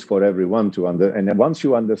for everyone to understand. And once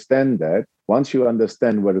you understand that, once you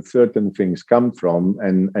understand where certain things come from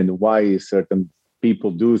and why certain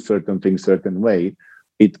people do certain things certain way,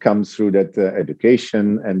 it comes through that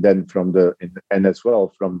education, and then and as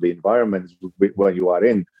well from the environment where you are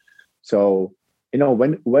in. So,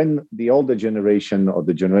 when the older generation, or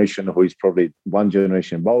the generation who is probably one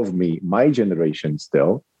generation above me, my generation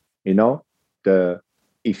still,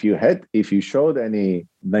 if you showed any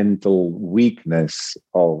mental weakness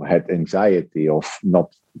or had anxiety of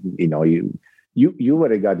not, you were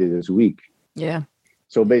regarded as weak. Yeah.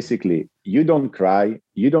 So basically, you don't cry,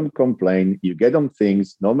 you don't complain, you get on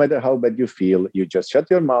things, no matter how bad you feel, you just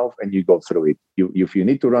shut your mouth and you go through it. If you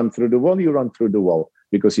need to run through the wall, you run through the wall.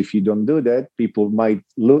 Because if you don't do that, people might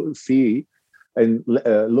see and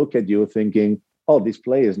look at you thinking, oh, this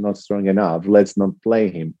player is not strong enough. Let's not play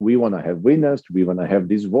him. We want to have winners. We want to have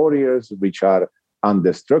these warriors, which are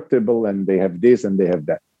indestructible, and they have this and they have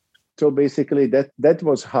that. So basically, that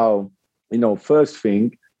was how, first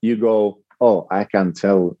thing you go, oh, I can't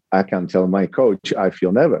tell my coach I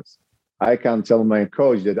feel nervous. I can't tell my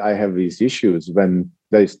coach that I have these issues when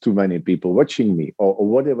there's too many people watching me, or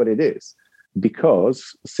whatever it is.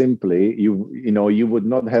 Because simply you would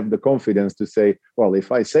not have the confidence to say, well,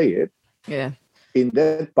 if I say it, yeah. In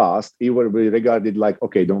that past, you were regarded like,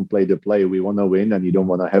 okay, don't play the play. We want to win, and you don't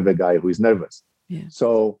want to have a guy who is nervous. Yeah.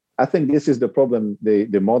 So I think this is the problem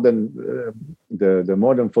the modern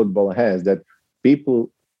football has, that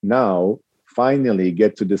people now finally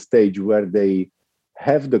get to the stage where they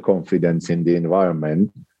have the confidence in the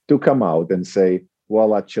environment to come out and say,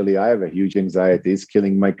 well, actually, I have a huge anxiety. It's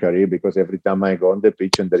killing my career, because every time I go on the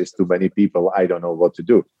pitch and there is too many people, I don't know what to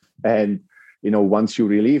do. And, once you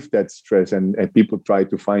relieve that stress and people try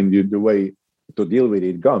to find the way to deal with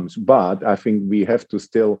it comes. But I think we have to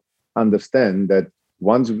still understand that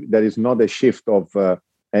once there is not a shift of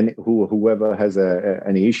whoever has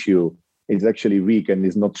any issue is actually weak and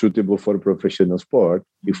is not suitable for professional sport,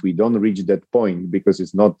 if we don't reach that point, because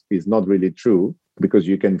it's not really true, because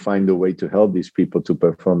you can find a way to help these people to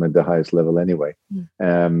perform at the highest level anyway.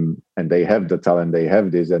 And they have the talent, they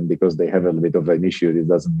have this, and because they have a little bit of an issue, it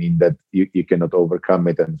doesn't mean that you cannot overcome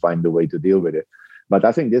it and find a way to deal with it. But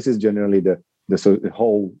I think this is generally the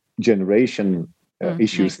whole generation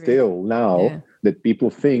issue still now, that people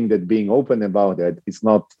think that being open about it is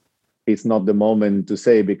not the moment to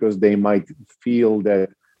say, because they might feel that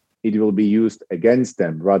it will be used against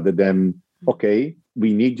them, rather than, okay,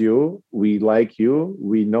 we need you, we like you,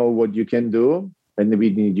 we know what you can do, and we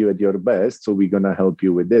need you at your best, so we're going to help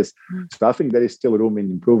you with this. So I think there is still room in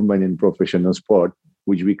improvement in professional sport,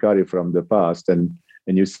 which we carry from the past. And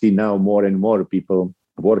you see now more and more people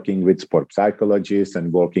working with sport psychologists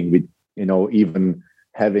and working with, even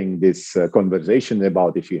having this conversation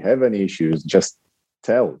about, if you have any issues, just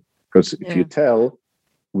tell. Because if you tell,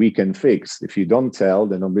 we can fix. If you don't tell,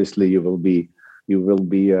 then obviously you will be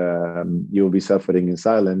suffering in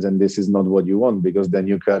silence, and this is not what you want, because then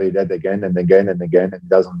you carry that again and again and again, and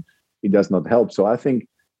it does not help. So I think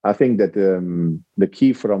that the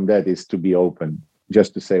key from that is to be open,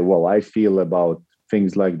 just to say, well, I feel about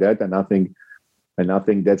things like that, and I think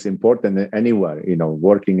that's important anywhere,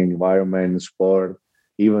 working environment, sport,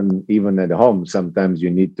 even at home, sometimes you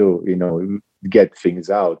need to, get things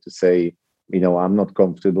out to say, I'm not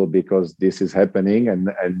comfortable because this is happening,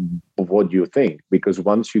 and what do you think? Because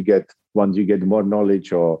once you get more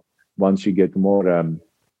knowledge, or once you get more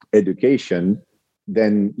education,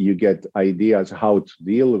 then you get ideas how to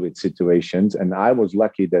deal with situations. And I was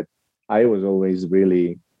lucky that I was always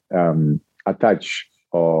really attached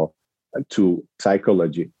or to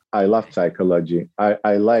psychology. I love psychology.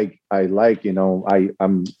 I like,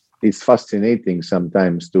 I'm it's fascinating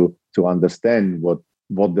sometimes to understand what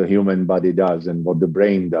the human body does and what the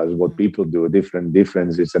brain does, what people do, different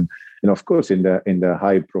differences. And of course, in the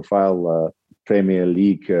high profile Premier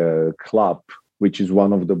League club, which is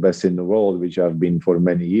one of the best in the world, which I've been for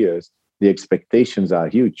many years, the expectations are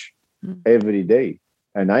huge every day.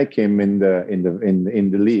 And I came in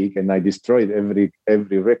the league, and I destroyed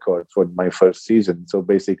every record for my first season. So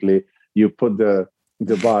basically, you put the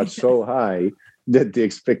bar so high that the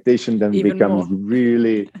expectation then even becomes more.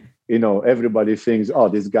 Really, everybody thinks, oh,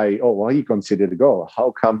 this guy, well, he considered a goal.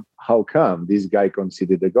 How come this guy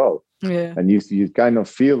considered a goal? Yeah. And you kind of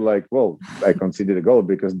feel like, well, I considered a goal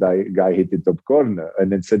because that guy hit the top corner.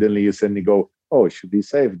 And then suddenly you go, oh, should he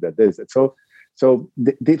save that? So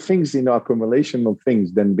the things, accumulation of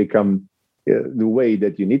things then become the way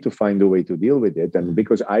that you need to find a way to deal with it. And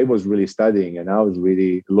because I was really studying and I was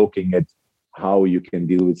really looking at how you can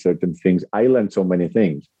deal with certain things, I learned so many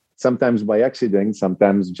things, sometimes by accident,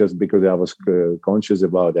 sometimes just because I was conscious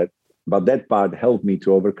about it. But that part helped me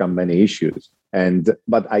to overcome many issues.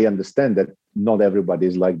 But I understand that not everybody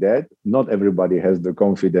is like that. Not everybody has the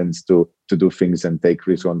confidence to do things and take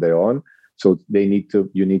risks on their own. So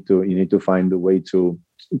you need to find a way to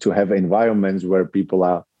have environments where people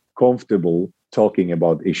are comfortable talking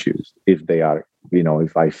about issues. If they are,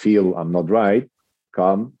 if I feel I'm not right,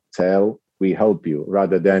 come, tell, we help you,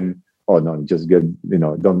 rather than, oh no, just get,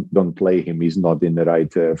 don't play him. He's not in the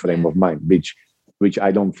right frame of mind, which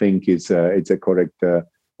I don't think is it's a correct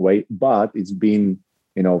way. But it's been,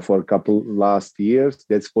 for a couple last years,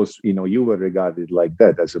 that's was, you were regarded like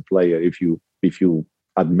that as a player. If you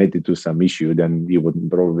admitted to some issue, then you would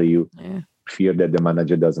probably fear that the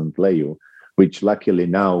manager doesn't play you, which luckily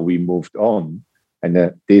now we moved on.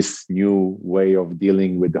 And this new way of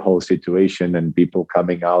dealing with the whole situation and people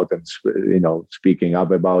coming out and, speaking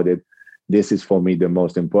up about it, this is for me the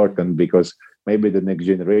most important, because maybe the next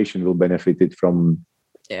generation will benefit from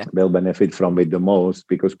it the most,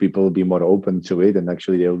 because people will be more open to it, and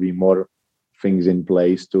actually there will be more things in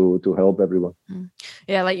place to help everyone.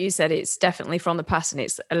 Yeah, like you said, it's definitely from the past, and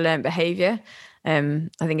it's a learned behavior. I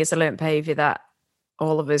think it's a learned behavior that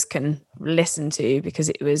all of us can listen to, because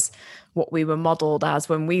it was what we were modeled as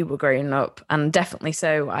when we were growing up, and definitely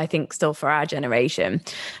so, I think, still for our generation.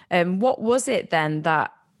 What was it then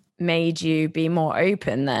that made you be more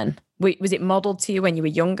open then? Was it modeled to you when you were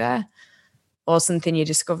younger, or something you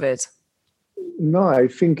discovered? No, I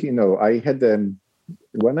think, I had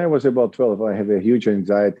when I was about 12, I have a huge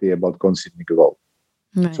anxiety about conceding a goal.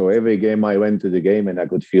 Right. So every game I went to the game, and I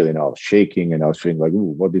could feel, I was shaking, and I was feeling like,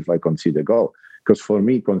 ooh, what if I concede a goal? Because for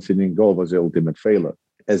me, conceding a goal was the ultimate failure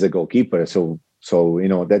as a goalkeeper. So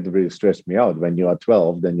that really stressed me out. When you are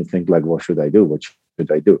 12, then you think like, what should I do? What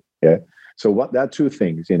should I do? Yeah. So there are two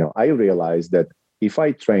things, I realized that if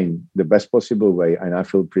I train the best possible way and I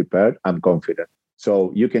feel prepared, I'm confident.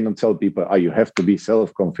 So you cannot tell people, you have to be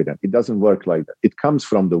self-confident. It doesn't work like that. It comes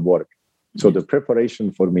from the work. So the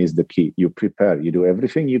preparation for me is the key. You prepare, you do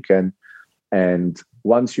everything you can. And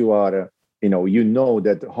once you are,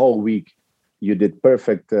 that the whole week you did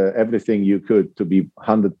perfect everything you could to be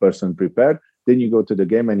 100% prepared, then you go to the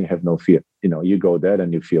game and you have no fear. You go there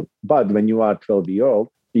and you feel. But when you are 12-year-old,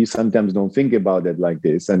 you sometimes don't think about it like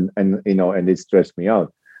this. And it stressed me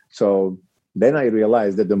out. So then I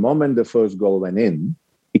realized that the moment the first goal went in,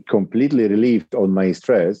 it completely relieved all my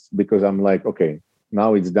stress, because I'm like, okay,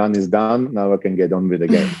 now it's done. Now I can get on with the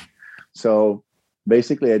game. So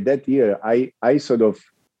basically at that year, I sort of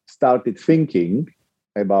started thinking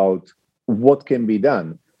about what can be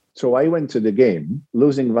done. So I went to the game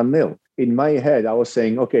losing 1-0. In my head, I was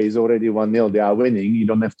saying, okay, it's already 1-0. They are winning. You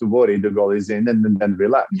don't have to worry. The goal is in, and then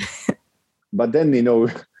relax. But then,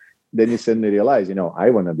 then you suddenly realize, I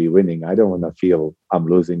want to be winning. I don't want to feel I'm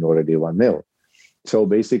losing already 1-0. So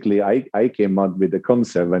basically, I came up with the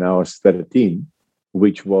concept when I was 13,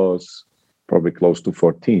 which was probably close to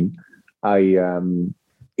 14. In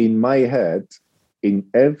my head, in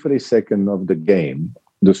every second of the game,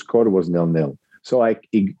 the score was 0-0. So I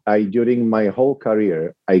during my whole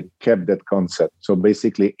career, I kept that concept. So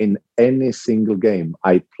basically, in any single game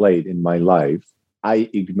I played in my life, I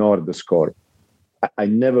ignored the score. I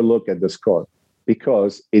never look at the score.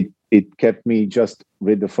 because it kept me just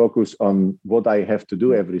with the focus on what I have to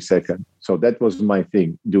do every second. So that was my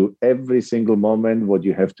thing. Do every single moment what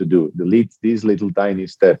you have to do. These little tiny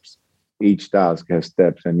steps. Each task has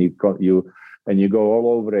steps, and you go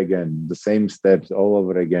all over again, the same steps all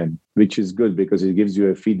over again, which is good because it gives you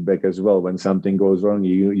a feedback as well. When something goes wrong,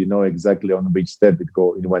 you know exactly on which step it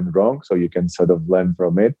went wrong, so you can sort of learn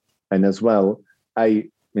from it. And as well,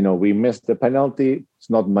 we missed the penalty.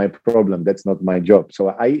 It's not my problem. That's not my job. So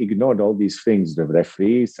I ignored all these things, the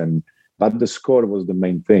referees, but the score was the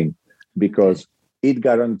main thing, because it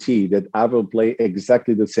guaranteed that I will play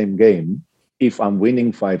exactly the same game if I'm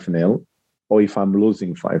winning 5-0 or if I'm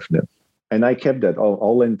losing 5-0. And I kept that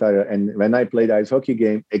all entire. And when I played ice hockey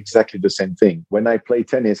game, exactly the same thing. When I play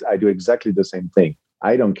tennis, I do exactly the same thing.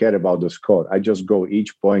 I don't care about the score. I just go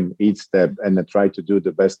each point, each step, and I try to do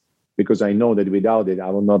the best, because I know that without it, I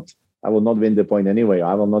will not win the point anyway.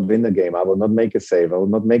 I will not win the game. I will not make a save. I will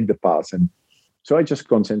not make the pass. And so I just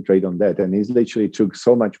concentrate on that. And it literally took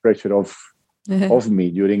so much pressure off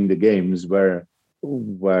me during the games where I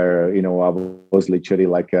was literally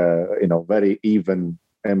like very even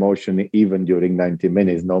emotion, even during 90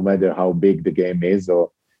 minutes, no matter how big the game is.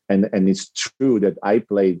 And it's true that I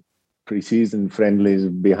played preseason friendlies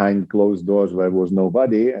behind closed doors where was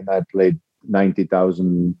nobody, and I played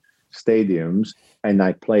 90,000 stadiums, and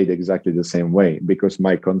I played exactly the same way, because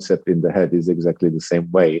my concept in the head is exactly the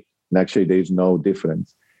same way. And actually there is no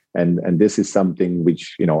difference. And this is something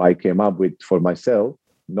which, I came up with for myself.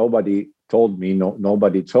 Nobody told me,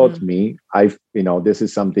 nobody taught me. This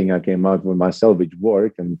is something I came out with myself, which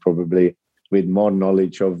worked, and probably with more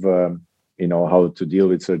knowledge of, how to deal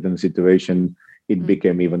with certain situations, it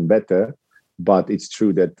became even better. But it's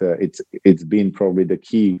true that it's been probably the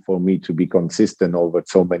key for me to be consistent over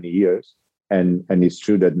so many years. And it's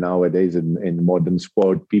true that nowadays in modern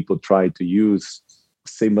sport, people try to use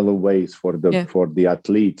similar ways for the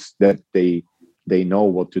athletes, that they know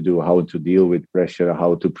what to do, how to deal with pressure,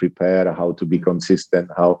 how to prepare, how to be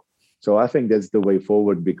consistent. So I think that's the way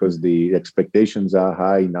forward, because the expectations are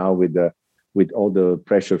high now with all the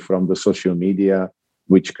pressure from the social media,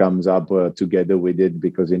 which comes up together with it.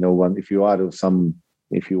 Because if you are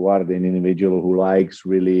the individual who likes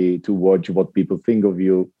really to watch what people think of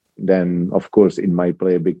you, then of course it might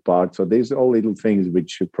play a big part. So there's all little things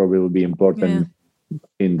which should probably be important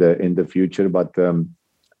in the future. But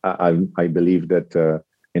I believe that the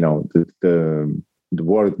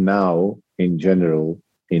world now in general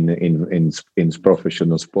in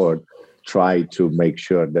professional sport try to make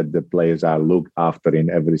sure that the players are looked after in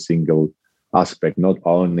every single aspect, not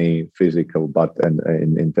only physical, but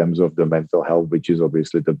in terms of the mental health, which is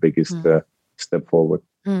obviously the biggest step forward.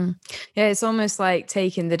 Yeah, it's almost like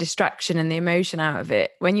taking the distraction and the emotion out of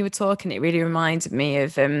it. When you were talking, it really reminded me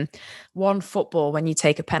of one football, when you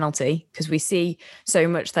take a penalty, because we see so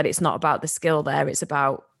much that it's not about the skill there, it's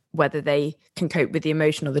about whether they can cope with the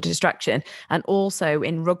emotion or the distraction. And also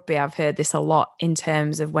in rugby, I've heard this a lot in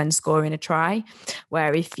terms of when scoring a try,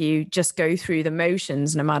 where if you just go through the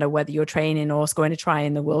motions, no matter whether you're training or scoring a try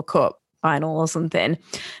in the World Cup final or something,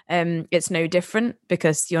 it's no different,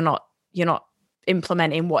 because you're not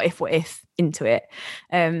implementing what if into it.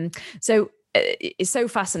 So it's so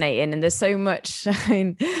fascinating, and there's so much.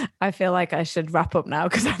 I feel like I should wrap up now,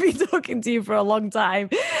 because I've been talking to you for a long time.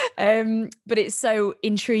 But it's so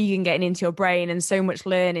intriguing getting into your brain, and so much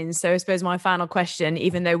learning. So I suppose my final question,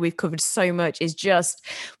 even though we've covered so much, is just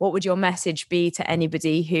what would your message be to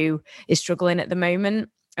anybody who is struggling at the moment?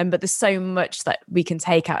 But there's so much that we can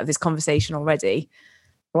take out of this conversation already.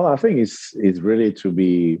 Well, I think it's really to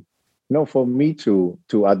be, for me to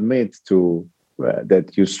admit to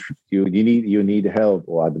that you need help,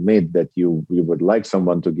 or admit that you would like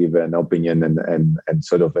someone to give an opinion and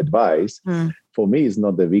sort of advice. For me, it's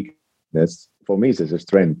not a weakness. For me, it's a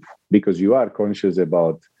strength, because you are conscious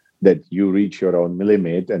about that you reach your own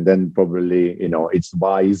limit, and then probably it's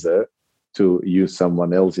wiser to use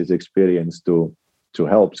someone else's experience to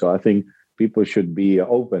help. So I think people should be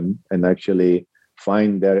open and actually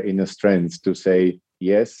find their inner strength to say,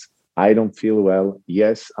 yes, I don't feel well.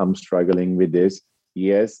 Yes, I'm struggling with this.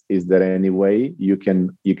 Yes, is there any way you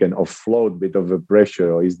can offload a bit of the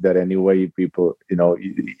pressure, or is there any way people,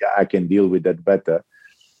 I can deal with that better?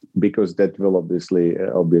 Because that will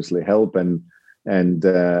obviously help, and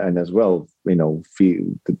as well,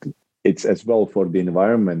 it's as well for the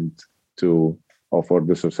environment or for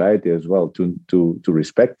the society as well to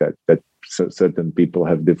respect that certain people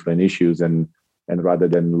have different issues, and rather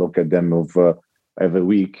than look at them every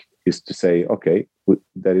week, is to say, okay,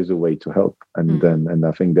 there is a way to help. And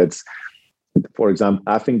I think that's, for example,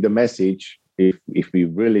 I think the message, if we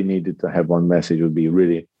really needed to have one message, it would be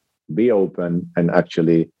really be open and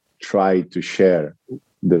actually try to share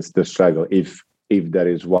the struggle if there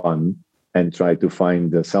is one, and try to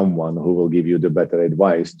find someone who will give you the better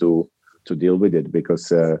advice to deal with it.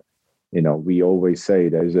 Because we always say,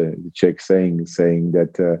 there's a Czech saying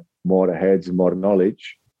that more heads, more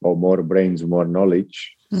knowledge, or more brains, more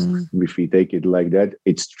knowledge. If we take it like that,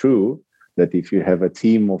 it's true that if you have a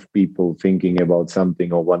team of people thinking about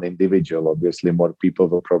something, or one individual, obviously more people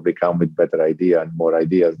will probably come with better idea and more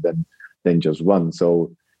ideas than just one.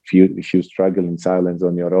 So if you struggle in silence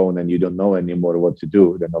on your own and you don't know anymore what to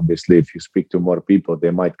do, then obviously if you speak to more people,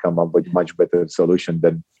 they might come up with much better solution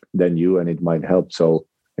than you, and it might help. So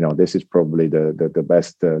this is probably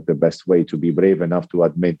the best way to be brave enough to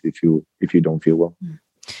admit if you don't feel well.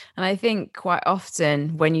 And I think quite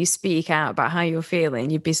often when you speak out about how you're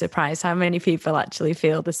feeling, you'd be surprised how many people actually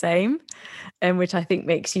feel the same, and which I think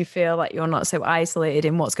makes you feel like you're not so isolated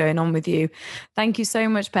in what's going on with you. Thank you so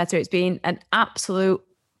much, Petr. It's been an absolute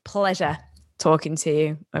pleasure talking to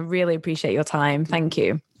you. I really appreciate your time. Thank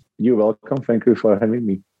you. You're welcome. Thank you for having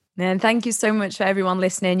me. And thank you so much for everyone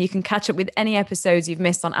listening. You can catch up with any episodes you've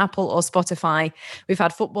missed on Apple or Spotify. We've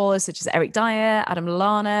had footballers such as Eric Dyer, Adam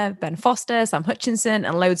Lallana, Ben Foster, Sam Hutchinson,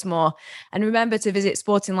 and loads more. And remember to visit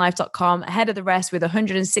sportinglife.com ahead of the rest with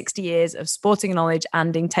 160 years of sporting knowledge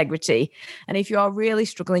and integrity. And if you are really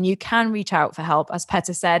struggling, you can reach out for help. As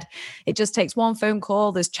Petr said, it just takes one phone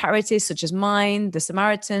call. There's charities such as mine, the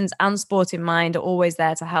Samaritans, and Sport in Mind are always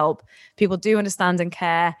there to help. People do understand and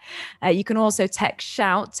care. You can also text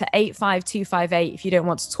SHOUT to 85258 if you don't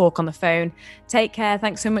want to talk on the phone. Take care.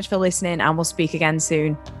 Thanks so much for listening, and we'll speak again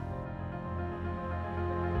soon.